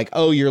going like,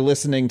 oh, you're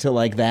listening to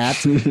like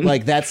that.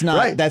 Like, that's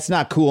not, that's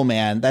not cool,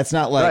 man. That's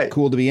not like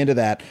cool to be into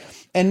that.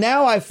 And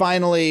now I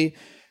finally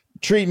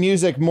treat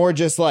music more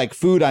just like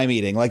food I'm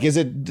eating. Like, is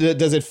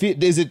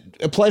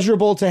it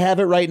pleasurable to have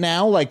it right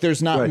now? Like,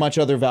 there's not much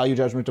other value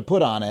judgment to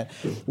put on it.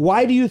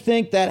 Why do you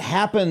think that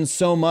happens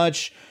so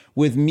much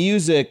with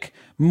music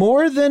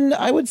more than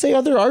I would say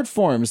other art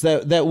forms,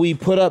 that we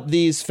put up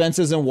these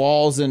fences and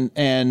walls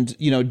and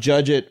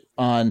judge it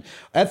on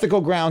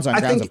ethical grounds, on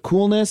grounds of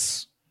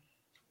coolness?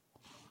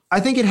 I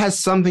think it has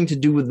something to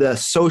do with the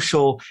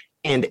social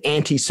and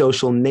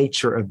antisocial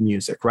nature of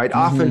music, right?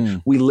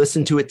 Often we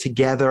listen to it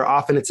together.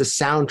 Often it's a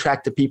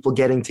soundtrack to people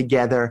getting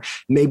together.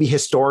 Maybe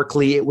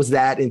historically it was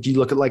that. If you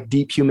look at like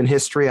deep human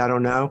history, I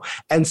don't know.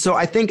 And so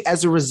I think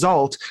as a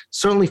result,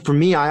 certainly for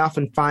me, I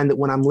often find that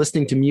when I'm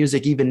listening to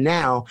music, even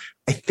now,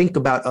 I think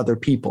about other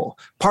people.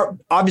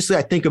 Obviously,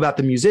 I think about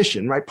the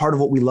musician, right? Part of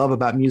what we love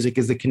about music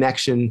is the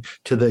connection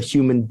to the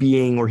human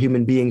being or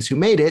human beings who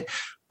made it.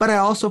 But I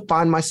also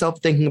find myself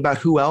thinking about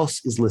who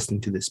else is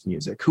listening to this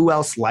music, who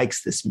else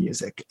likes this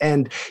music.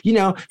 And,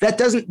 that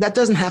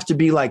doesn't have to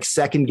be like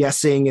second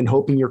guessing and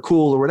hoping you're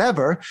cool or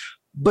whatever.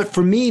 But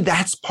for me,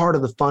 that's part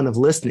of the fun of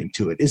listening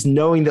to it, is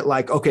knowing that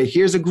like, okay,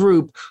 here's a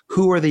group.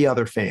 Who are the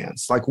other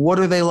fans? Like, what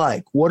are they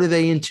like? What are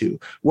they into?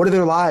 What are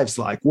their lives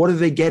like? What are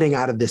they getting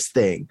out of this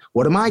thing?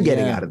 What am I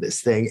getting out of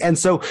this thing? And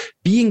so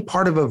being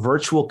part of a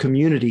virtual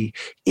community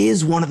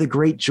is one of the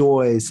great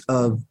joys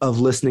of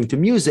listening to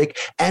music.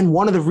 And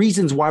one of the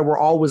reasons why we're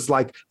always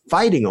like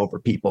fighting over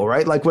people,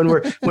 right? Like when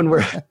we're when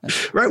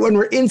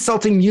we're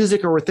insulting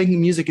music or we're thinking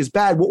music is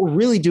bad, what we're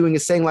really doing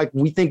is saying like,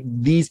 we think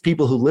these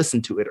people who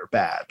listen to it are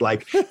bad.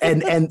 Like,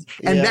 and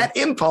that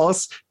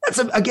impulse, that's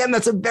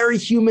a very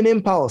human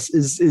impulse,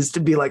 is to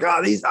be like,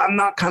 I'm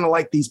not kind of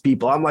like these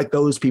people. I'm like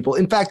those people.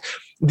 In fact,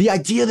 the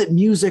idea that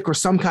music or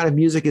some kind of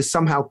music is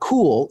somehow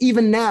cool,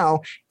 even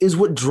now, is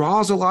what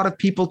draws a lot of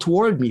people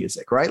toward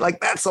music, right?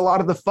 Like, that's a lot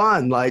of the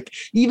fun. Like,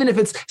 even if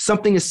it's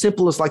something as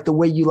simple as like the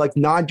way you like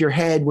nod your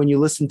head when you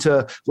listen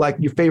to like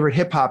your favorite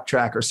hip hop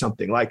track or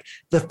something, like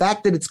the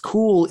fact that it's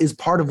cool is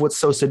part of what's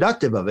so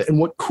seductive of it. And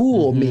what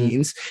cool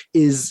means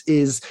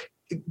is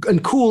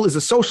and cool is a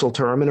social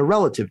term and a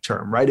relative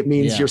term, right? It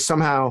means you're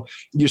somehow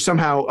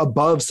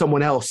above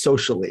someone else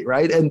socially,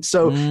 right? And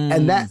so,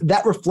 and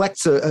that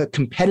reflects a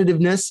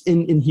competitiveness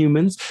in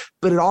humans,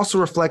 but it also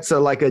reflects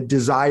a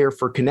desire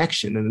for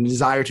connection and a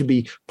desire to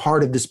be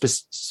part of this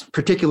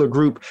particular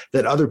group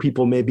that other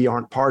people maybe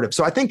aren't part of.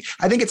 So I think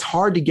it's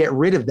hard to get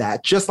rid of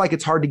that, just like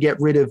it's hard to get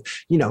rid of,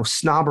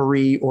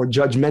 snobbery or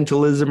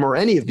judgmentalism or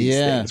any of these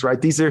things, right?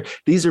 These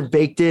are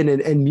baked in,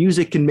 and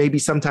music can maybe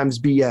sometimes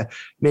be a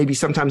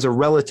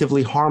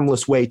relatively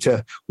harmless way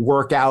to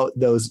work out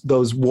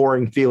those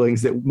warring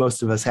feelings that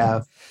most of us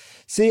have.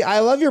 See, I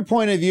love your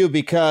point of view,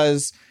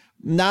 because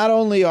not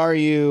only are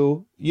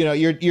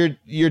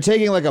you're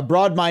taking like a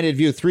broad-minded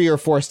view 3 or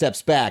 4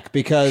 steps back,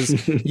 because,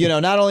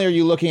 not only are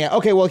you looking at,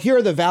 okay, well, here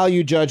are the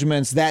value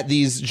judgments that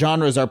these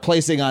genres are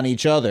placing on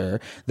each other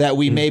that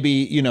we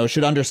maybe,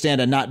 should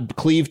understand and not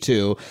cleave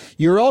to.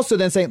 You're also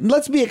then saying,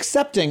 let's be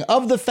accepting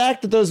of the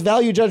fact that those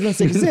value judgments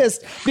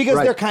exist, because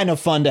they're kind of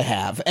fun to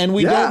have. And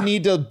we don't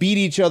need to beat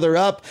each other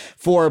up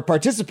for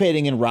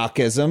participating in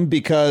rockism,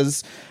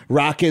 because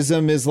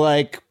rockism is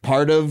like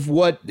part of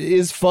what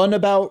is fun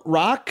about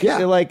rock. Yeah.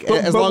 Like,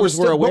 as long as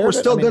we're aware, but we're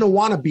still going to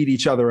want to beat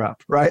each other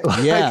up, right?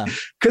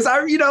 Because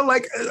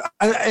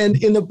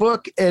and in the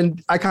book,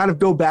 and I kind of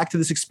go back to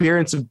this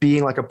experience of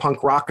being like a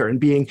punk rocker and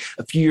being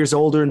a few years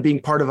older and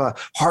being part of a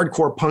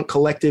hardcore punk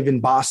collective in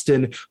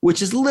Boston,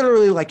 which is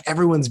literally like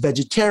everyone's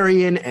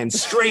vegetarian and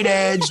straight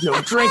edge,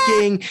 no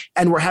drinking,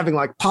 and we're having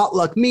like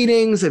potluck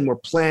meetings, and we're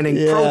planning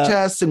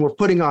protests, and we're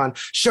putting on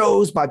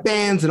shows by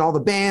bands, and all the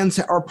bands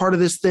are part of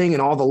this thing,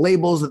 and all the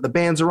labels that the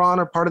bands are on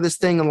are part of this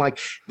thing, and like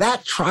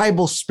that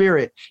tribal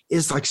spirit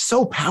is like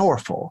so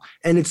powerful,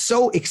 and it's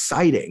so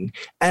exciting.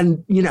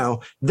 And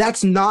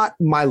that's not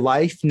my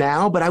life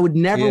now, but I would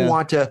never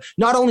want to,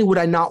 not only would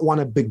I not want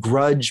to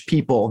begrudge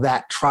people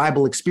that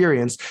tribal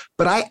experience,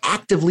 but I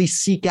actively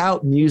seek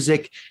out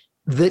music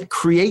that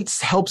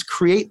helps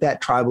create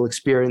that tribal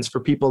experience for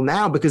people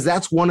now, because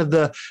that's one of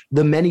the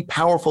many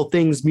powerful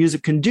things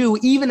music can do,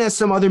 even as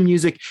some other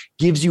music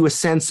gives you a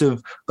sense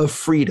of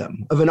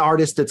freedom, of an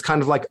artist that's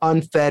kind of like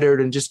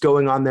unfettered and just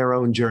going on their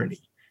own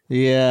journey.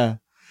 Yeah.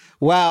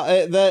 Wow.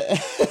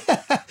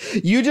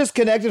 You just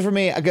connected for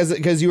me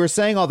because you were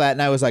saying all that,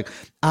 and I was like,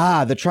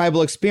 the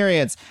tribal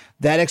experience.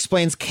 That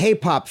explains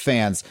K-pop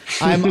fans.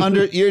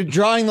 You're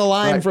drawing the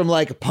line from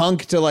like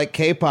punk to like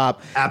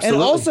K-pop. Absolutely.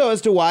 And also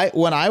as to why,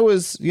 when I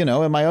was,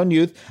 in my own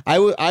youth,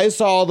 I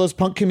saw all those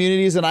punk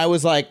communities, and I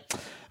was like,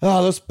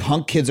 oh, those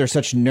punk kids are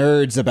such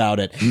nerds about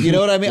it. You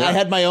know what I mean? Yeah. I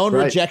had my own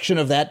rejection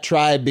of that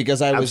tribe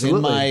because I was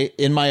in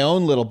my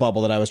own little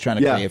bubble that I was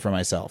trying to create for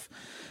myself.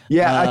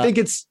 Yeah, I think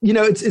it's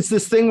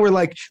this thing where,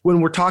 like,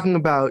 when we're talking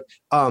about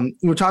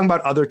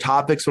other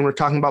topics, when we're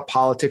talking about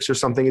politics or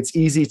something, it's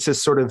easy to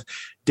sort of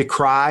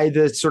decry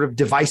the sort of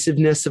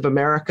divisiveness of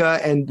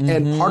America. And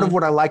part of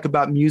what I like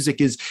about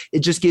music is it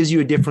just gives you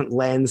a different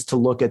lens to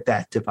look at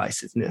that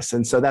divisiveness.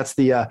 And so that's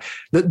the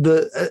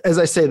as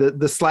I say,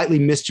 the slightly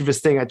mischievous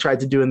thing I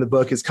tried to do in the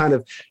book is kind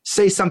of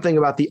say something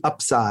about the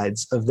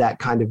upsides of that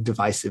kind of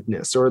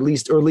divisiveness, or at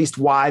least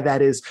why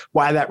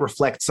that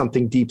reflects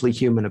something deeply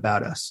human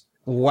about us.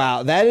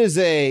 Wow, that is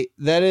a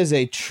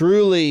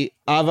truly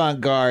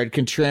avant-garde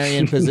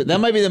contrarian position. That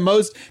might be the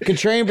most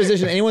contrarian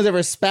position anyone's ever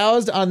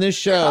espoused on this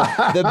show.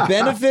 The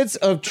benefits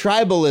of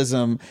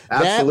tribalism.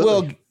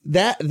 Absolutely.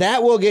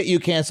 That will get you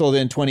canceled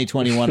in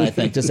 2021, I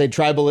think, to say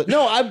tribal.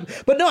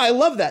 I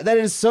love that.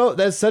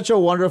 That's such a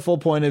wonderful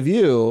point of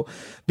view,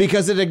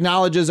 because it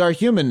acknowledges our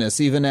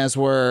humanness even as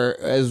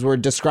we're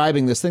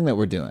describing this thing that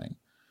we're doing.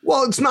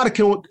 Well, it's not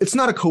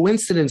a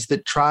coincidence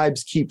that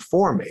tribes keep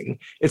forming.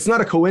 It's not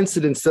a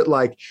coincidence that,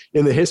 like,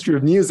 in the history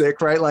of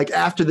music, right? Like,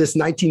 after this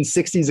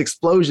 1960s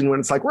explosion, when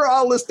it's like, we're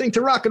all listening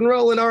to rock and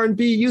roll and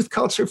R&B, youth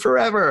culture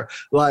forever,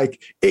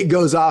 like, it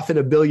goes off in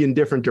a billion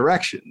different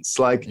directions.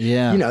 Like,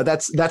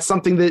 that's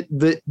something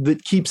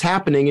that keeps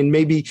happening. And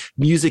maybe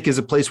music is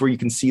a place where you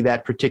can see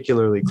that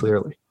particularly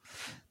clearly.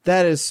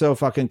 That is so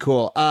fucking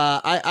cool.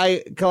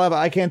 Kelefa,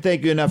 I can't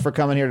thank you enough for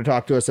coming here to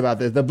talk to us about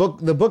this. The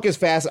book is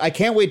fast. I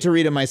can't wait to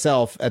read it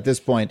myself at this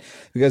point,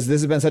 because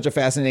this has been such a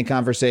fascinating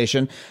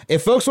conversation.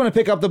 If folks want to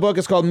pick up the book,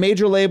 it's called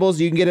Major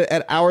Labels. You can get it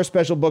at our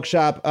special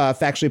bookshop,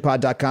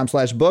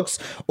 factuallypod.com/books,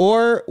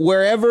 or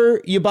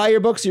wherever you buy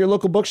your books, your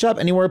local bookshop.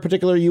 Anywhere in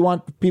particular you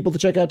want people to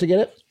check out to get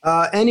it?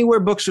 Anywhere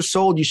books are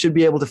sold, you should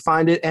be able to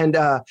find it. And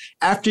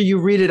after you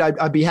read it,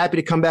 I'd be happy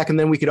to come back and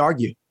then we could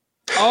argue.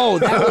 Oh,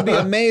 that would be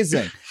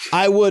amazing.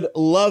 I would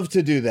love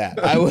to do that.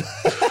 I would.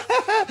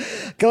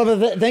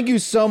 Kelefa, thank you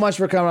so much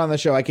for coming on the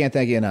show. I can't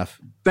thank you enough.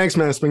 Thanks,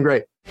 man. It's been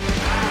great.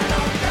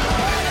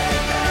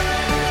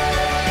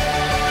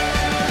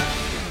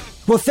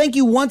 Well, thank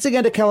you once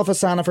again to Kelefa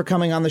Sanneh for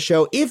coming on the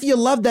show. If you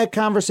loved that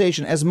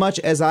conversation as much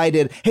as I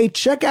did, hey,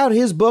 check out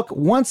his book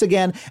once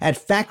again at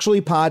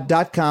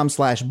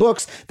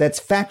factuallypod.com/books.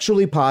 That's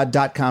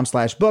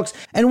factuallypod.com/books.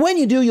 And when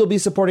you do, you'll be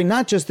supporting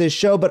not just this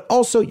show, but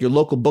also your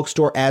local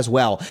bookstore as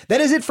well.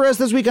 That is it for us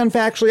this week on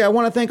Factually. I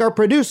want to thank our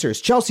producers,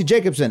 Chelsea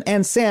Jacobson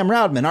and Sam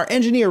Roudman, our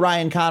engineer,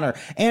 Ryan Connor,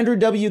 Andrew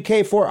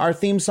WK for our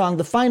theme song,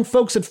 the fine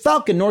folks at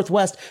Falcon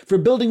Northwest for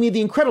building me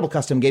the incredible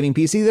custom gaming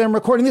PC that I'm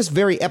recording this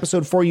very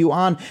episode for you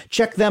on.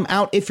 Check them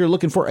out if you're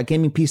looking for a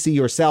gaming PC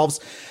yourselves.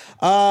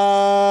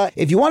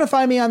 If you want to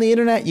find me on the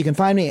internet, you can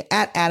find me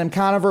at Adam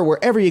Conover,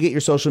 wherever you get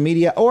your social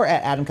media, or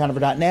at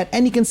adamconover.net.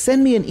 And you can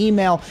send me an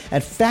email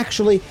at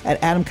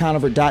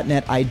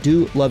factually@adamconover.net. I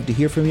do love to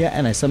hear from you,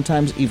 and I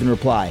sometimes even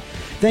reply.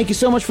 Thank you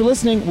so much for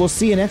listening. We'll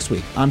see you next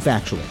week on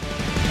Factually.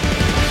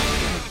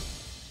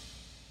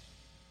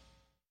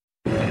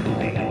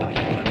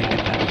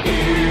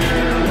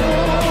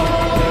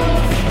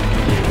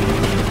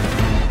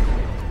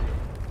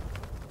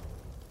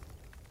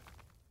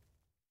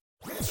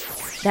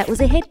 That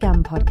was a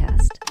HeadGum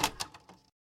podcast.